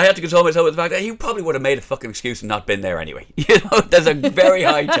 And I had to console myself with the fact that he probably would have made a fucking excuse and not been there anyway. There's a very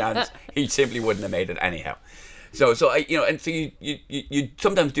high chance he simply wouldn't have made it anyhow. So I, and so you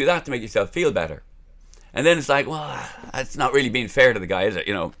sometimes do that to make yourself feel better. And then it's like, well, that's not really being fair to the guy, is it?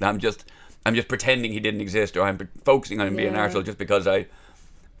 I'm just pretending he didn't exist, or I'm focusing on him being an arsehole just because I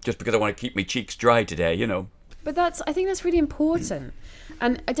want to keep my cheeks dry today, But I think that's really important.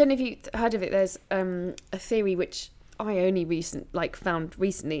 And I don't know if you've heard of it. There's a theory which I only found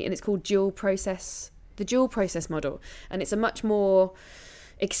recently, and it's called the dual process model, and it's a much more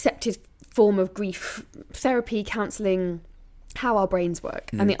accepted form of grief therapy, counselling, how our brains work.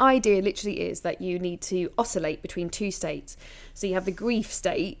 And the idea literally is that you need to oscillate between two states. So you have the grief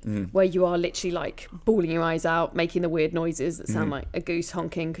state, where you are literally like bawling your eyes out, making the weird noises that sound like a goose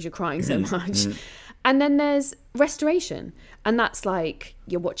honking because you're crying so much. And then there's restoration, and that's like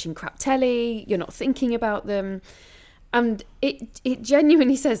you're watching crap telly, you're not thinking about them. And it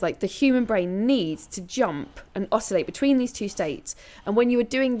genuinely says, like, the human brain needs to jump and oscillate between these two states. And when you are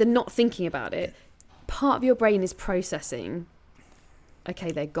doing the not thinking about it, part of your brain is processing,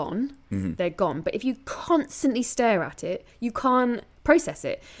 okay, they're gone. They're gone. But if you constantly stare at it, you can't process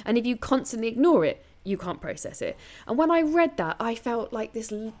it. And if you constantly ignore it, you can't process it. And when I read that, I felt like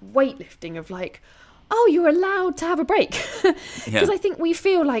this weightlifting of like, oh, you're allowed to have a break. Because I think we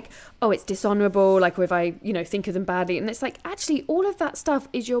feel like, oh, it's dishonourable, like, or if I, think of them badly. And it's like, actually, all of that stuff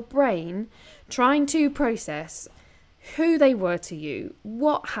is your brain trying to process who they were to you,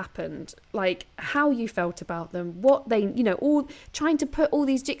 what happened, like how you felt about them, what they, all trying to put all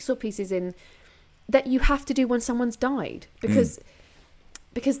these jigsaw pieces in that you have to do when someone's died,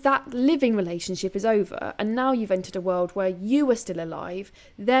 because that living relationship is over, and now you've entered a world where you are still alive,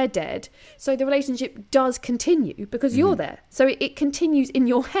 they're dead, so the relationship does continue because you're there, so it continues in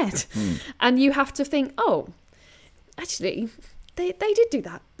your head. And you have to think, oh, actually they did do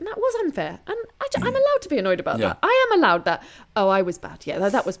that, and that was unfair, and I'm allowed to be annoyed about that. I am allowed that. Oh, I was bad.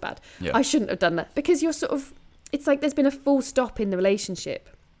 That was bad. I shouldn't have done that, because you're sort of, it's like there's been a full stop in the relationship.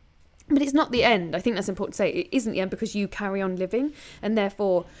 But it's not the end. I think that's important to say. It isn't the end, because you carry on living, and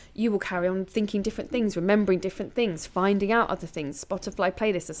therefore you will carry on thinking different things, remembering different things, finding out other things. Spotify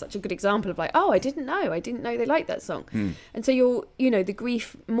playlist is such a good example of like, oh, I didn't know they liked that song. And so the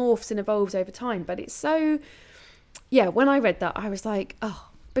grief morphs and evolves over time. But it's so, when I read that, I was like, oh,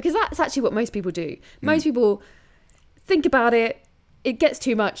 because that's actually what most people do. Most people think about it, it gets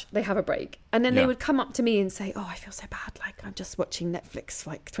too much, they have a break. And then they would come up to me and say, oh, I feel so bad, like I'm just watching Netflix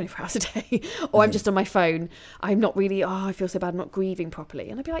like 24 hours a day, or I'm just on my phone, I'm not really, I feel so bad, I'm not grieving properly.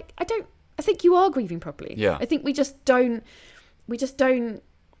 And I'd be like, I think you are grieving properly. I think we just don't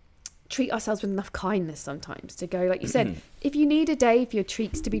treat ourselves with enough kindness sometimes to go, like you said, if you need a day for your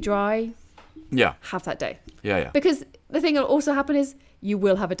cheeks to be dry, have that day. Because the thing that'll also happen is you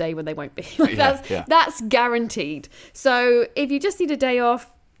will have a day when they won't be. That's guaranteed. So if you just need a day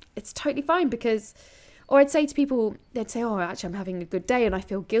off, it's totally fine, because, or I'd say to people, they'd say, oh, actually I'm having a good day and I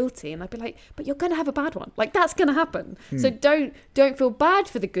feel guilty. And I'd be like, but you're going to have a bad one. Like, that's going to happen. So don't feel bad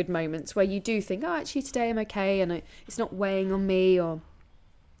for the good moments where you do think, oh, actually today I'm okay, and it's not weighing on me, or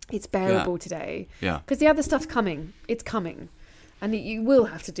it's bearable today. Because the other stuff's coming. It's coming. And you will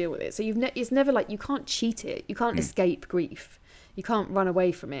have to deal with it. So it's never like, you can't cheat it. You can't escape grief. You can't run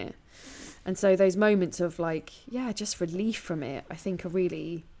away from it. And so those moments of like, just relief from it, I think are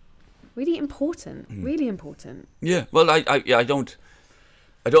really, really important. Really important. Yeah. Well, I don't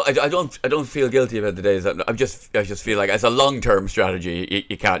feel guilty about the days. I just feel like as a long-term strategy,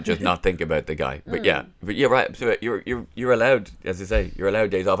 you can't just not think about the guy. But but you're right. So you're allowed, as I say, you're allowed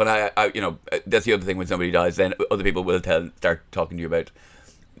days off. And I that's the other thing when somebody dies, then other people will start talking to you about,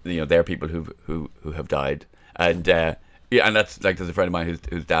 their people who have died. And and that's like, there's a friend of mine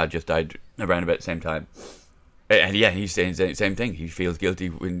whose dad just died around about the same time. And he's saying the same thing. He feels guilty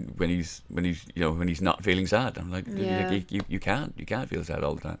when he's not feeling sad. I'm like, you can't feel sad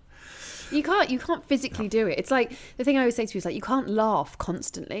all the time. You can't physically do it. It's like the thing I always say to people is like, you can't laugh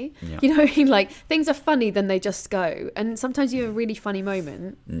constantly. Yeah. You know what I mean? Like, things are funny, then they just go. And sometimes you have a really funny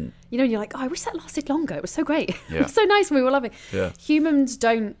moment, and you're like, oh, I wish that lasted longer. It was so great. Yeah. It was so nice when we were loving. Yeah. Humans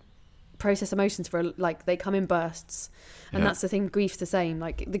don't process emotions they come in bursts. And that's the thing, grief's the same.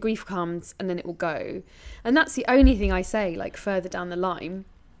 Like, the grief comes and then it will go. And that's the only thing I say, like, further down the line.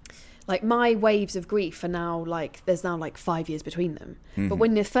 Like, my waves of grief are now, like, there's now, like, 5 years between them. Mm-hmm. But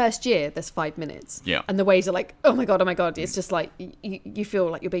when the first year, there's 5 minutes. Yeah. And the waves are like, oh my God. It's just like, you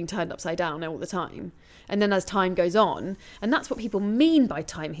feel like you're being turned upside down all the time. And then as time goes on, and that's what people mean by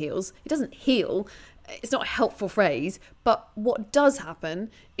time heals. It doesn't heal. It's not a helpful phrase. But what does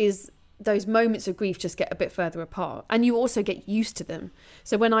happen is those moments of grief just get a bit further apart, and you also get used to them.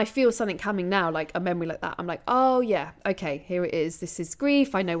 So when I feel something coming now, like a memory like that, I'm like, oh yeah, okay, here it is. This is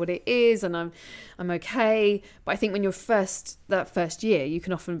grief. I know what it is, and I'm okay. But I think when you're that first year, you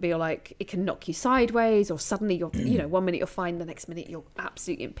can often be like, it can knock you sideways, or suddenly you're, 1 minute you're fine, the next minute you're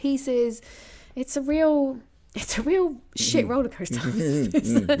absolutely in pieces. It's a real shit roller coaster.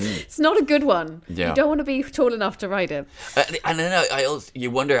 It's not a good one. Yeah. You don't want to be tall enough to ride it. And then you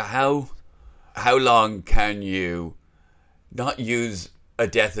wonder how long can you not use a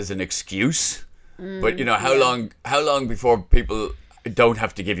death as an excuse, but how long before people don't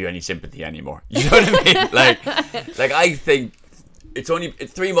have to give you any sympathy anymore? You know what I mean? Like I think it's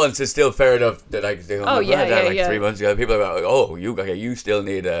 3 months is still fair enough that I can say, like 3 months ago, people are like, oh, you still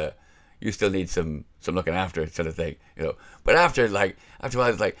need some looking after sort of thing, But after a while,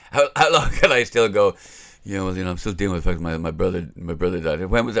 it's like, how long can I still go? I'm still dealing with the fact my brother died.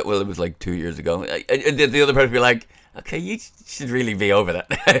 When was that? Well, it was like 2 years ago. And the other person be like, okay, you should really be over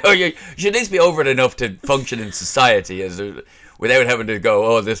that, or you should at least be over it enough to function in society without having to go,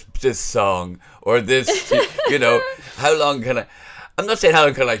 oh, this song or this, How long can I? I'm not saying how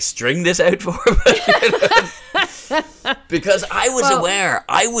long can I string this out for, but, because I was aware,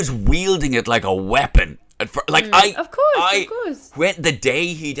 I was wielding it like a weapon. Of course. When the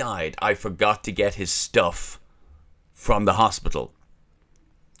day he died, I forgot to get his stuff from the hospital.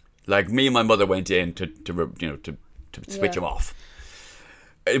 Like, me and my mother went in to switch him off.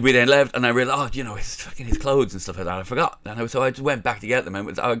 We then left, and I realized, his clothes and stuff like that. I forgot, and so I just went back to get them.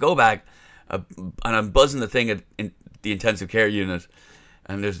 And I go back, and I'm buzzing the thing in the intensive care unit,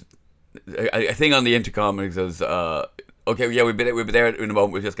 and there's a thing on the intercom, and it says, okay, yeah, we'll be there in a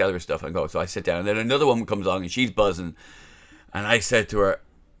moment, we'll just gather stuff and go. So I sit down, and then another woman comes along, and she's buzzing, and I said to her,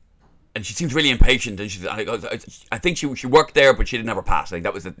 and she seems really impatient, and I think she worked there, but she didn't have her pass. I think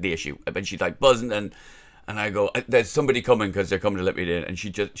that was the issue. And she's like buzzing, and I go, there's somebody coming because they're coming to let me in, and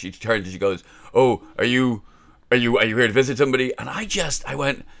she turns and she goes, oh, are you here to visit somebody? And I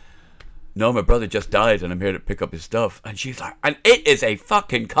went, no, my brother just died and I'm here to pick up his stuff. And she's like, and it is a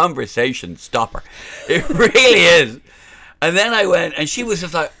fucking conversation stopper. It really is. And then I went, and she was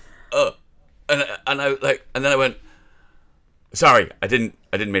just like, and then I went, sorry, I didn't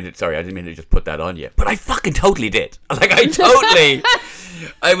mean it. Sorry, I didn't mean to just put that on you. But I fucking totally did. Like,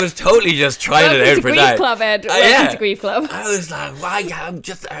 I was totally just trying it out for that. Welcome to Grief Club, Ed. Welcome to Grief Club. I was like, why? I'm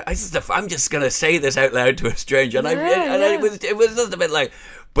just gonna say this out loud to a stranger, and it was just a bit like,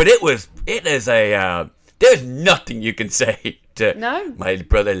 but it is a. There's nothing you can say to. No. My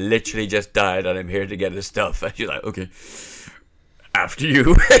brother literally just died, and I'm here to get his stuff. And she's like, okay. After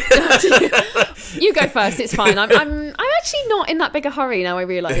you. You go first, it's fine. I'm actually not in that big a hurry now, I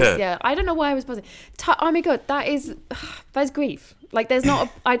realise. Yeah, I don't know why I was buzzing. Oh my God, there's grief. Like, there's not,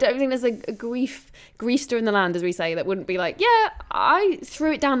 I don't think there's a griefster in the land, as we say, that wouldn't be like, yeah, I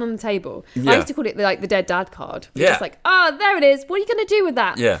threw it down on the table. Yeah. I used to call it the dead dad card. You're just like, there it is. What are you going to do with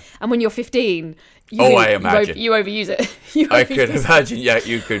that? Yeah. And when you're 15... I imagine. You overuse it. I could imagine, yeah,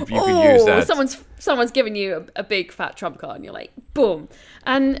 you could use that. Someone's giving you a big fat trump card and you're like, boom.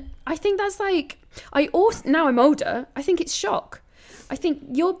 And I think that's like, now I'm older, I think it's shock. I think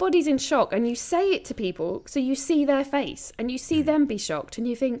your body's in shock and you say it to people, so you see their face and you see them be shocked and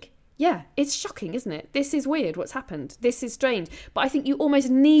you think, yeah, it's shocking, isn't it? This is weird, what's happened. This is strange. But I think you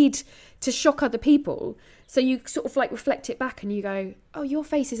almost need to shock other people. So you sort of like reflect it back and you go, oh, your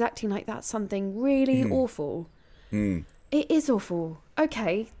face is acting like that's something really awful. It is awful.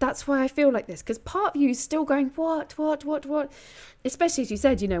 Okay, that's why I feel like this. Because part of you is still going, what? Especially as you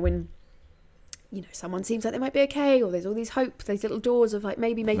said, when, someone seems like they might be okay, or there's all these hope, these little doors of like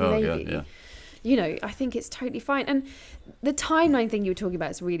maybe. Yeah. I think it's totally fine. And the timeline thing you were talking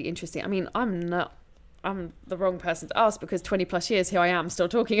about is really interesting. I mean, I'm the wrong person to ask because 20 plus years here I am still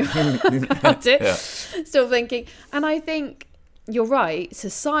talking about it, still thinking. And I think you're right,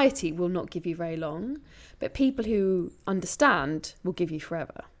 society will not give you very long, but people who understand will give you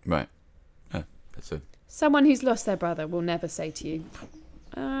forever. Right. Yeah, that's it. Someone who's lost their brother will never say to you,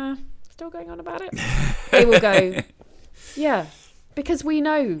 still going on about it? They will go, yeah, because we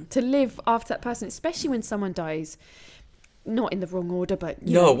know to live after that person, especially when someone dies, not in the wrong order, but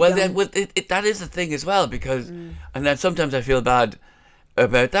that is the thing as well, because and then sometimes I feel bad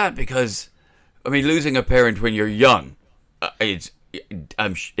about that, because I mean, losing a parent when you're young,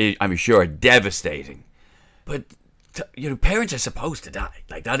 I'm sure devastating, but parents are supposed to die.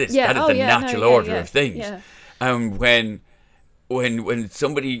 Like that is the natural order of things. Yeah. When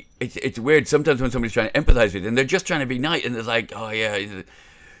somebody, it's weird sometimes when somebody's trying to empathize with you and they're just trying to be nice, and it's like, oh yeah.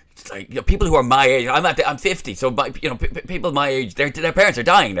 It's like people who are my age. I'm 50, so people my age, their parents are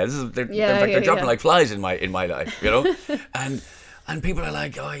dying now. They're jumping like flies in my life, and people are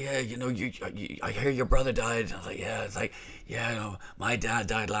like, oh yeah, I hear your brother died. And I was like, yeah. It's like, yeah, my dad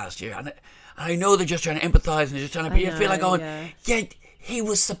died last year, and I know they're just trying to empathize and they're just trying to be. I feel like going, yeah, he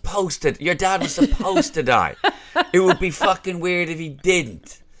was supposed to. Your dad was supposed to die. It would be fucking weird if he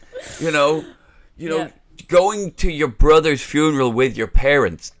didn't. Going to your brother's funeral with your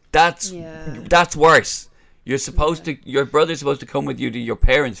parents. That's worse. Your brother's supposed to come with you to your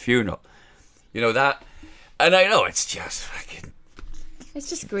parents' funeral. That, and I know it's just fucking. It's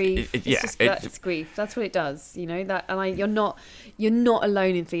just grief. It's grief. That's what it does. That, and you're not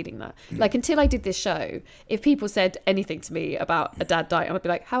alone in feeling that. Like until I did this show, if people said anything to me about a dad dying, I'd be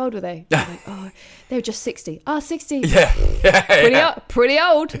like, "How old were they?" Like, oh, they were just 60. 60. Yeah. Pretty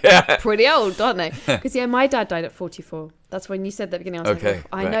old. Yeah. Pretty old, aren't they? Because my dad died at 44. That's when you said at the beginning. I was like,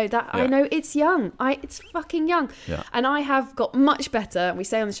 I know that. Yeah. I know it's young. It's fucking young. Yeah. And I have got much better. And we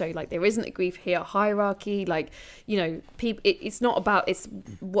say on the show, like, there isn't a grief here hierarchy. Like, people. It's not about it's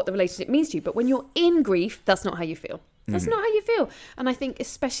what the relationship means to you. But when you're in grief, that's not how you feel. That's not how you feel. And I think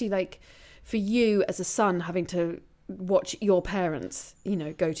especially like for you as a son having to watch your parents,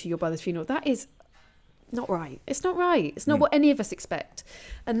 go to your brother's funeral, that is not right. It's not right. It's not what any of us expect.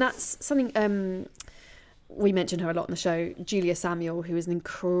 And that's something we mention her a lot on the show, Julia Samuel, who is an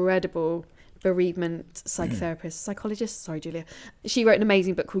incredible bereavement psychologist. Sorry, Julia. She wrote an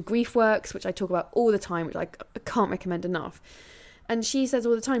amazing book called Grief Works, which I talk about all the time, which I can't recommend enough. And she says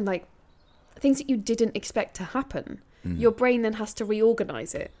all the time, like, things that you didn't expect to happen, your brain then has to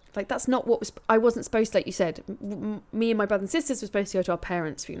reorganize it. Like, that's not what I wasn't supposed to, like you said, me and my brother and sisters were supposed to go to our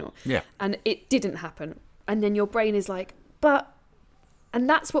parents' funeral. Yeah. And it didn't happen. And then your brain is like, and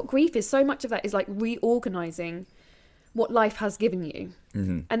that's what grief is. So much of that is like reorganizing what life has given you.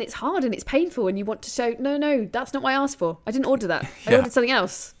 And it's hard and it's painful and you want to show, no, that's not what I asked for. I didn't order that. I ordered something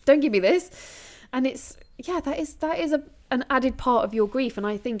else. Don't give me this. And it's, that is an added part of your grief. And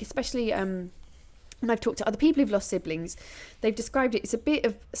I think especially when I've talked to other people who've lost siblings, they've described it, it's a bit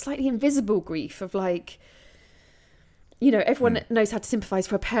of slightly invisible grief of like, everyone knows how to sympathise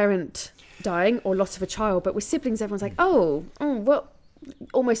for a parent dying or loss of a child, but with siblings, everyone's like, well,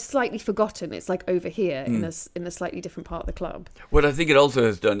 almost slightly forgotten. It's like over here in a slightly different part of the club. What I think it also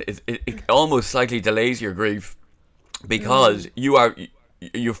has done is it almost slightly delays your grief, because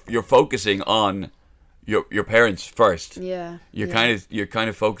you're focusing on your parents first. Yeah. You're kind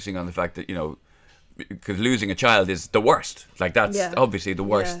of focusing on the fact that because losing a child is the worst. Like that's obviously the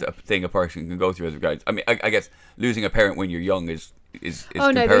worst thing a person can go through as a guy. I mean, I guess losing a parent when you're young is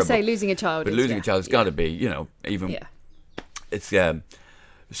comparable. No, they say losing a child. But losing a child has got to be, even. Yeah. It's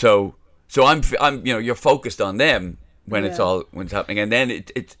so I'm you're focused on them when it's happening, and then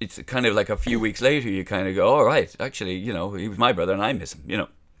it's kind of like a few weeks later you kind of go, all right, actually, he was my brother and I miss him,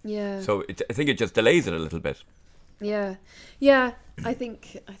 Yeah. So I think it just delays it a little bit. Yeah. I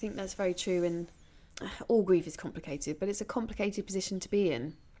think that's very true, and all grief is complicated, but it's a complicated position to be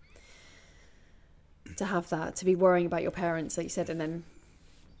in. To have that, to be worrying about your parents, like you said, and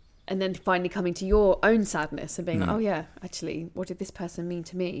then finally coming to your own sadness and being like, oh yeah, actually, what did this person mean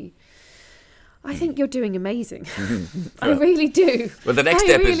to me? I think you're doing amazing. I really do. Well, the next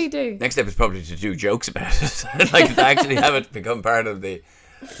step is probably to do jokes about it, like to actually have it become part of the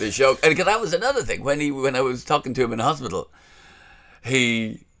the show. And because that was another thing. When I was talking to him in hospital,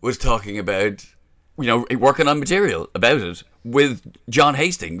 he was talking about, working on material about it with John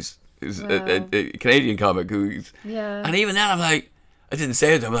Hastings, who's a Canadian comic and even then I'm like, I didn't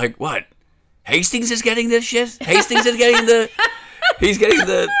say it. I'm like, what? Hastings is getting this shit? Hastings is getting he's getting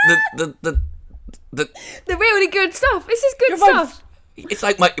the really good stuff. This is good stuff. It's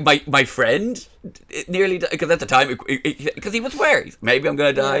like my friend nearly died, because at the time, because he was worried. Maybe I'm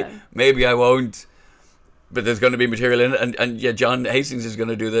going to die, maybe I won't, but there's going to be material in it. And John Hastings is going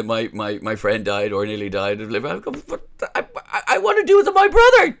to do that. My friend died or nearly died of liver. I want to do the my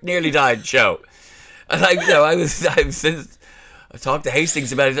brother nearly died show. And I've since I talked to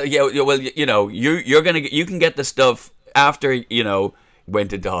Hastings about it. Yeah, well, you can get the stuff after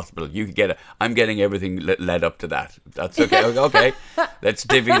went into hospital. You could get it. I'm getting everything led up to that. That's okay. Okay, let's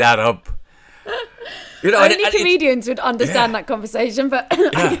divvy that up. Only comedians would understand that conversation, but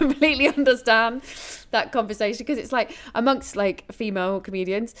I completely understand that conversation, because it's like amongst like female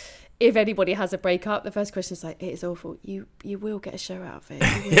comedians, if anybody has a breakup, the first question is like, it is awful. You will get a show out of it.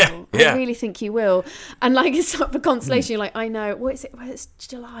 You will. I really think you will. And like, it's sort of a consolation. You're like, I know. What is it? Well, it's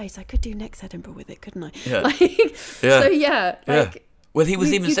July, so I could do next Edinburgh with it, couldn't I? Yeah. So like. Well, he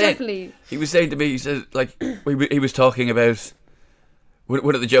was even saying. He was saying to me. He said, like, he was talking about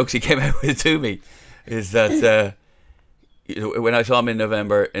one of the jokes he came out with to me is that when I saw him in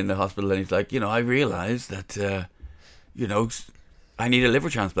November in the hospital, and he's like, I realised that I need a liver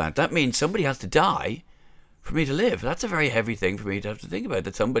transplant. That means somebody has to die for me to live. That's a very heavy thing for me to have to think about.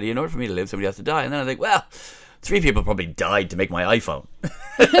 That somebody, in order for me to live, somebody has to die. And then I think, well, 3 people probably died to make my iPhone.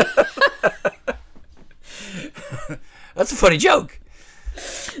 That's a funny joke.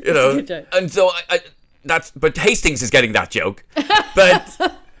 That's a good joke. And so but Hastings is getting that joke.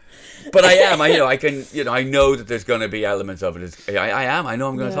 But I am. I can. I know that there's going to be elements of it. I am. I know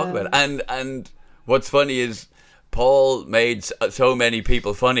I'm going to talk about it. And what's funny is Paul made so many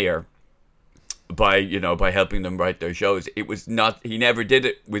people funnier by helping them write their shows. It was not. He never did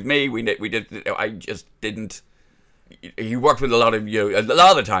it with me. We did. I just didn't. He worked with a lot of a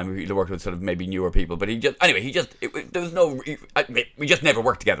lot of the time. He worked with sort of maybe newer people, but there was no. We just never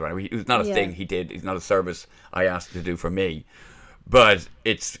worked together. It was not a thing he did. It's not a service I asked to do for me. But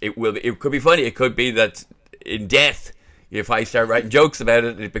it could be funny. It could be that in death, if I start writing jokes about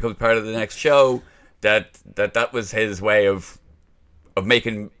it, it becomes part of the next show. That was his way of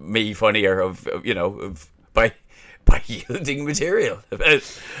making me funnier. By yielding material. Do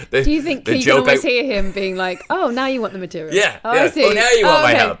you think you can always hear him being like, "Oh, now you want the material"? Yeah. I see. Oh, now you want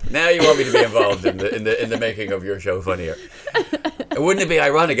my help. Now you want me to be involved in the making of your show funnier. Wouldn't it be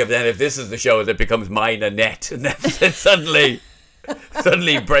ironic if this is the show that becomes mine and net, and then suddenly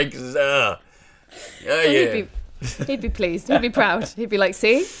breaks? He'd be pleased. He'd be proud. He'd be like,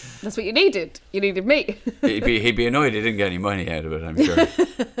 "See, that's what you needed. You needed me." He'd be annoyed he didn't get any money out of it, I'm sure.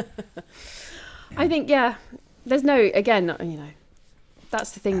 I think there's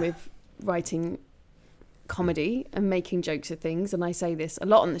that's the thing with writing comedy and making jokes of things, and I say this a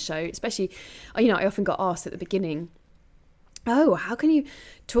lot on the show, especially I often got asked at the beginning, how can you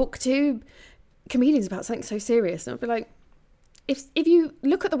talk to comedians about something so serious? And I'd be like, if you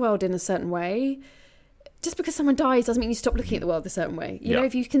look at the world in a certain way, just because someone dies doesn't mean you stop looking at the world a certain way. You know,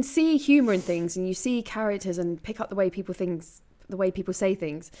 if you can see humour in things and you see characters and pick up the way people say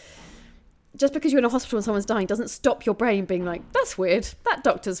things, just because you're in a hospital and someone's dying doesn't stop your brain being like, that's weird, that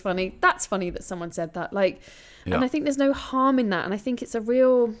doctor's funny, that's funny that someone said that. And I think there's no harm in that. And I think it's a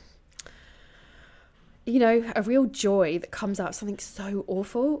real joy that comes out of something so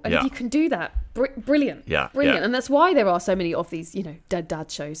awful. And if you can do that, brilliant. Brilliant. And that's why there are so many of these, dead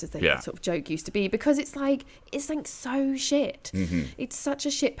dad shows, as they sort of joke used to be, because it's like so shit. Mm-hmm. It's such a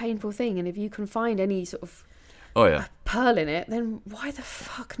shit, painful thing. And if you can find any sort of a pearl in it, then why the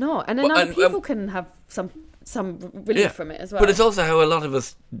fuck not? And then other people can have some relief from it as well. But it's also how a lot of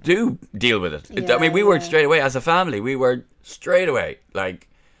us do deal with it. We were straight away, as a family, like,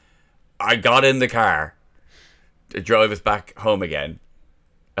 I got in the car to drive us back home again,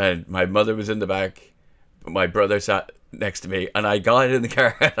 and my mother was in the back, my brother sat next to me, and I got in the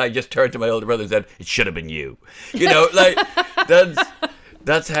car and I just turned to my older brother and said, it should have been you.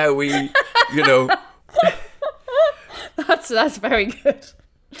 That's how we, That's very good.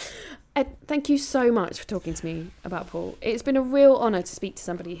 Ed, thank you so much for talking to me about Paul. It's been a real honour to speak to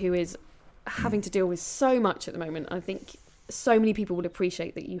somebody who is having to deal with so much at the moment. I think so many people would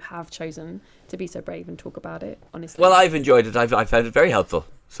appreciate that you have chosen to be so brave and talk. About it, honestly. Well, I've enjoyed it. I found it very helpful,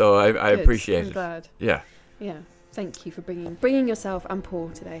 so I appreciate it. I'm glad. Yeah. Thank you for bringing yourself and Paul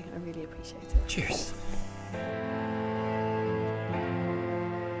today. I really appreciate it. Cheers.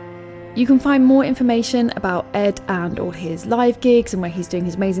 You can find more information about Ed and all his live gigs and where he's doing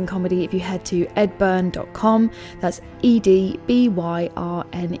his amazing comedy if you head to edbyrne.com. That's EDBYRNE.com.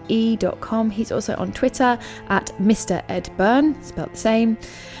 He's also on Twitter at Mr. Ed Byrne, spelled the same.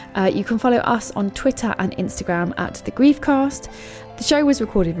 You can follow us on Twitter and Instagram at The Griefcast. The show was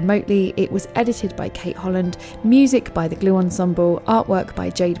recorded remotely. It was edited by Kate Holland, music by The Glue Ensemble, artwork by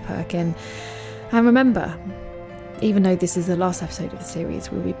Jade Perkin. And remember, even though this is the last episode of the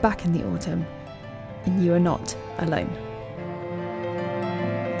series, we'll be back in the autumn, and you are not alone.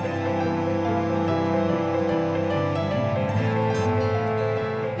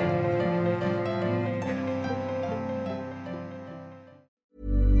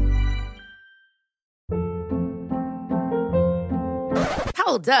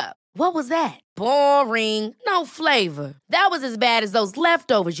 Hold up. What was that? Boring. No flavor. That was as bad as those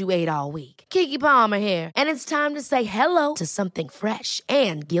leftovers you ate all week. Keke Palmer here, and it's time to say hello to something fresh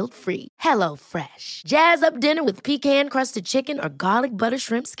and guilt-free. Hello Fresh. Jazz up dinner with pecan-crusted chicken or garlic butter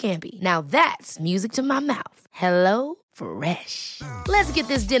shrimp scampi. Now that's music to my mouth. Hello Fresh. Let's get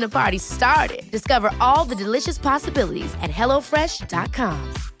this dinner party started. Discover all the delicious possibilities at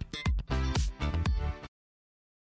HelloFresh.com.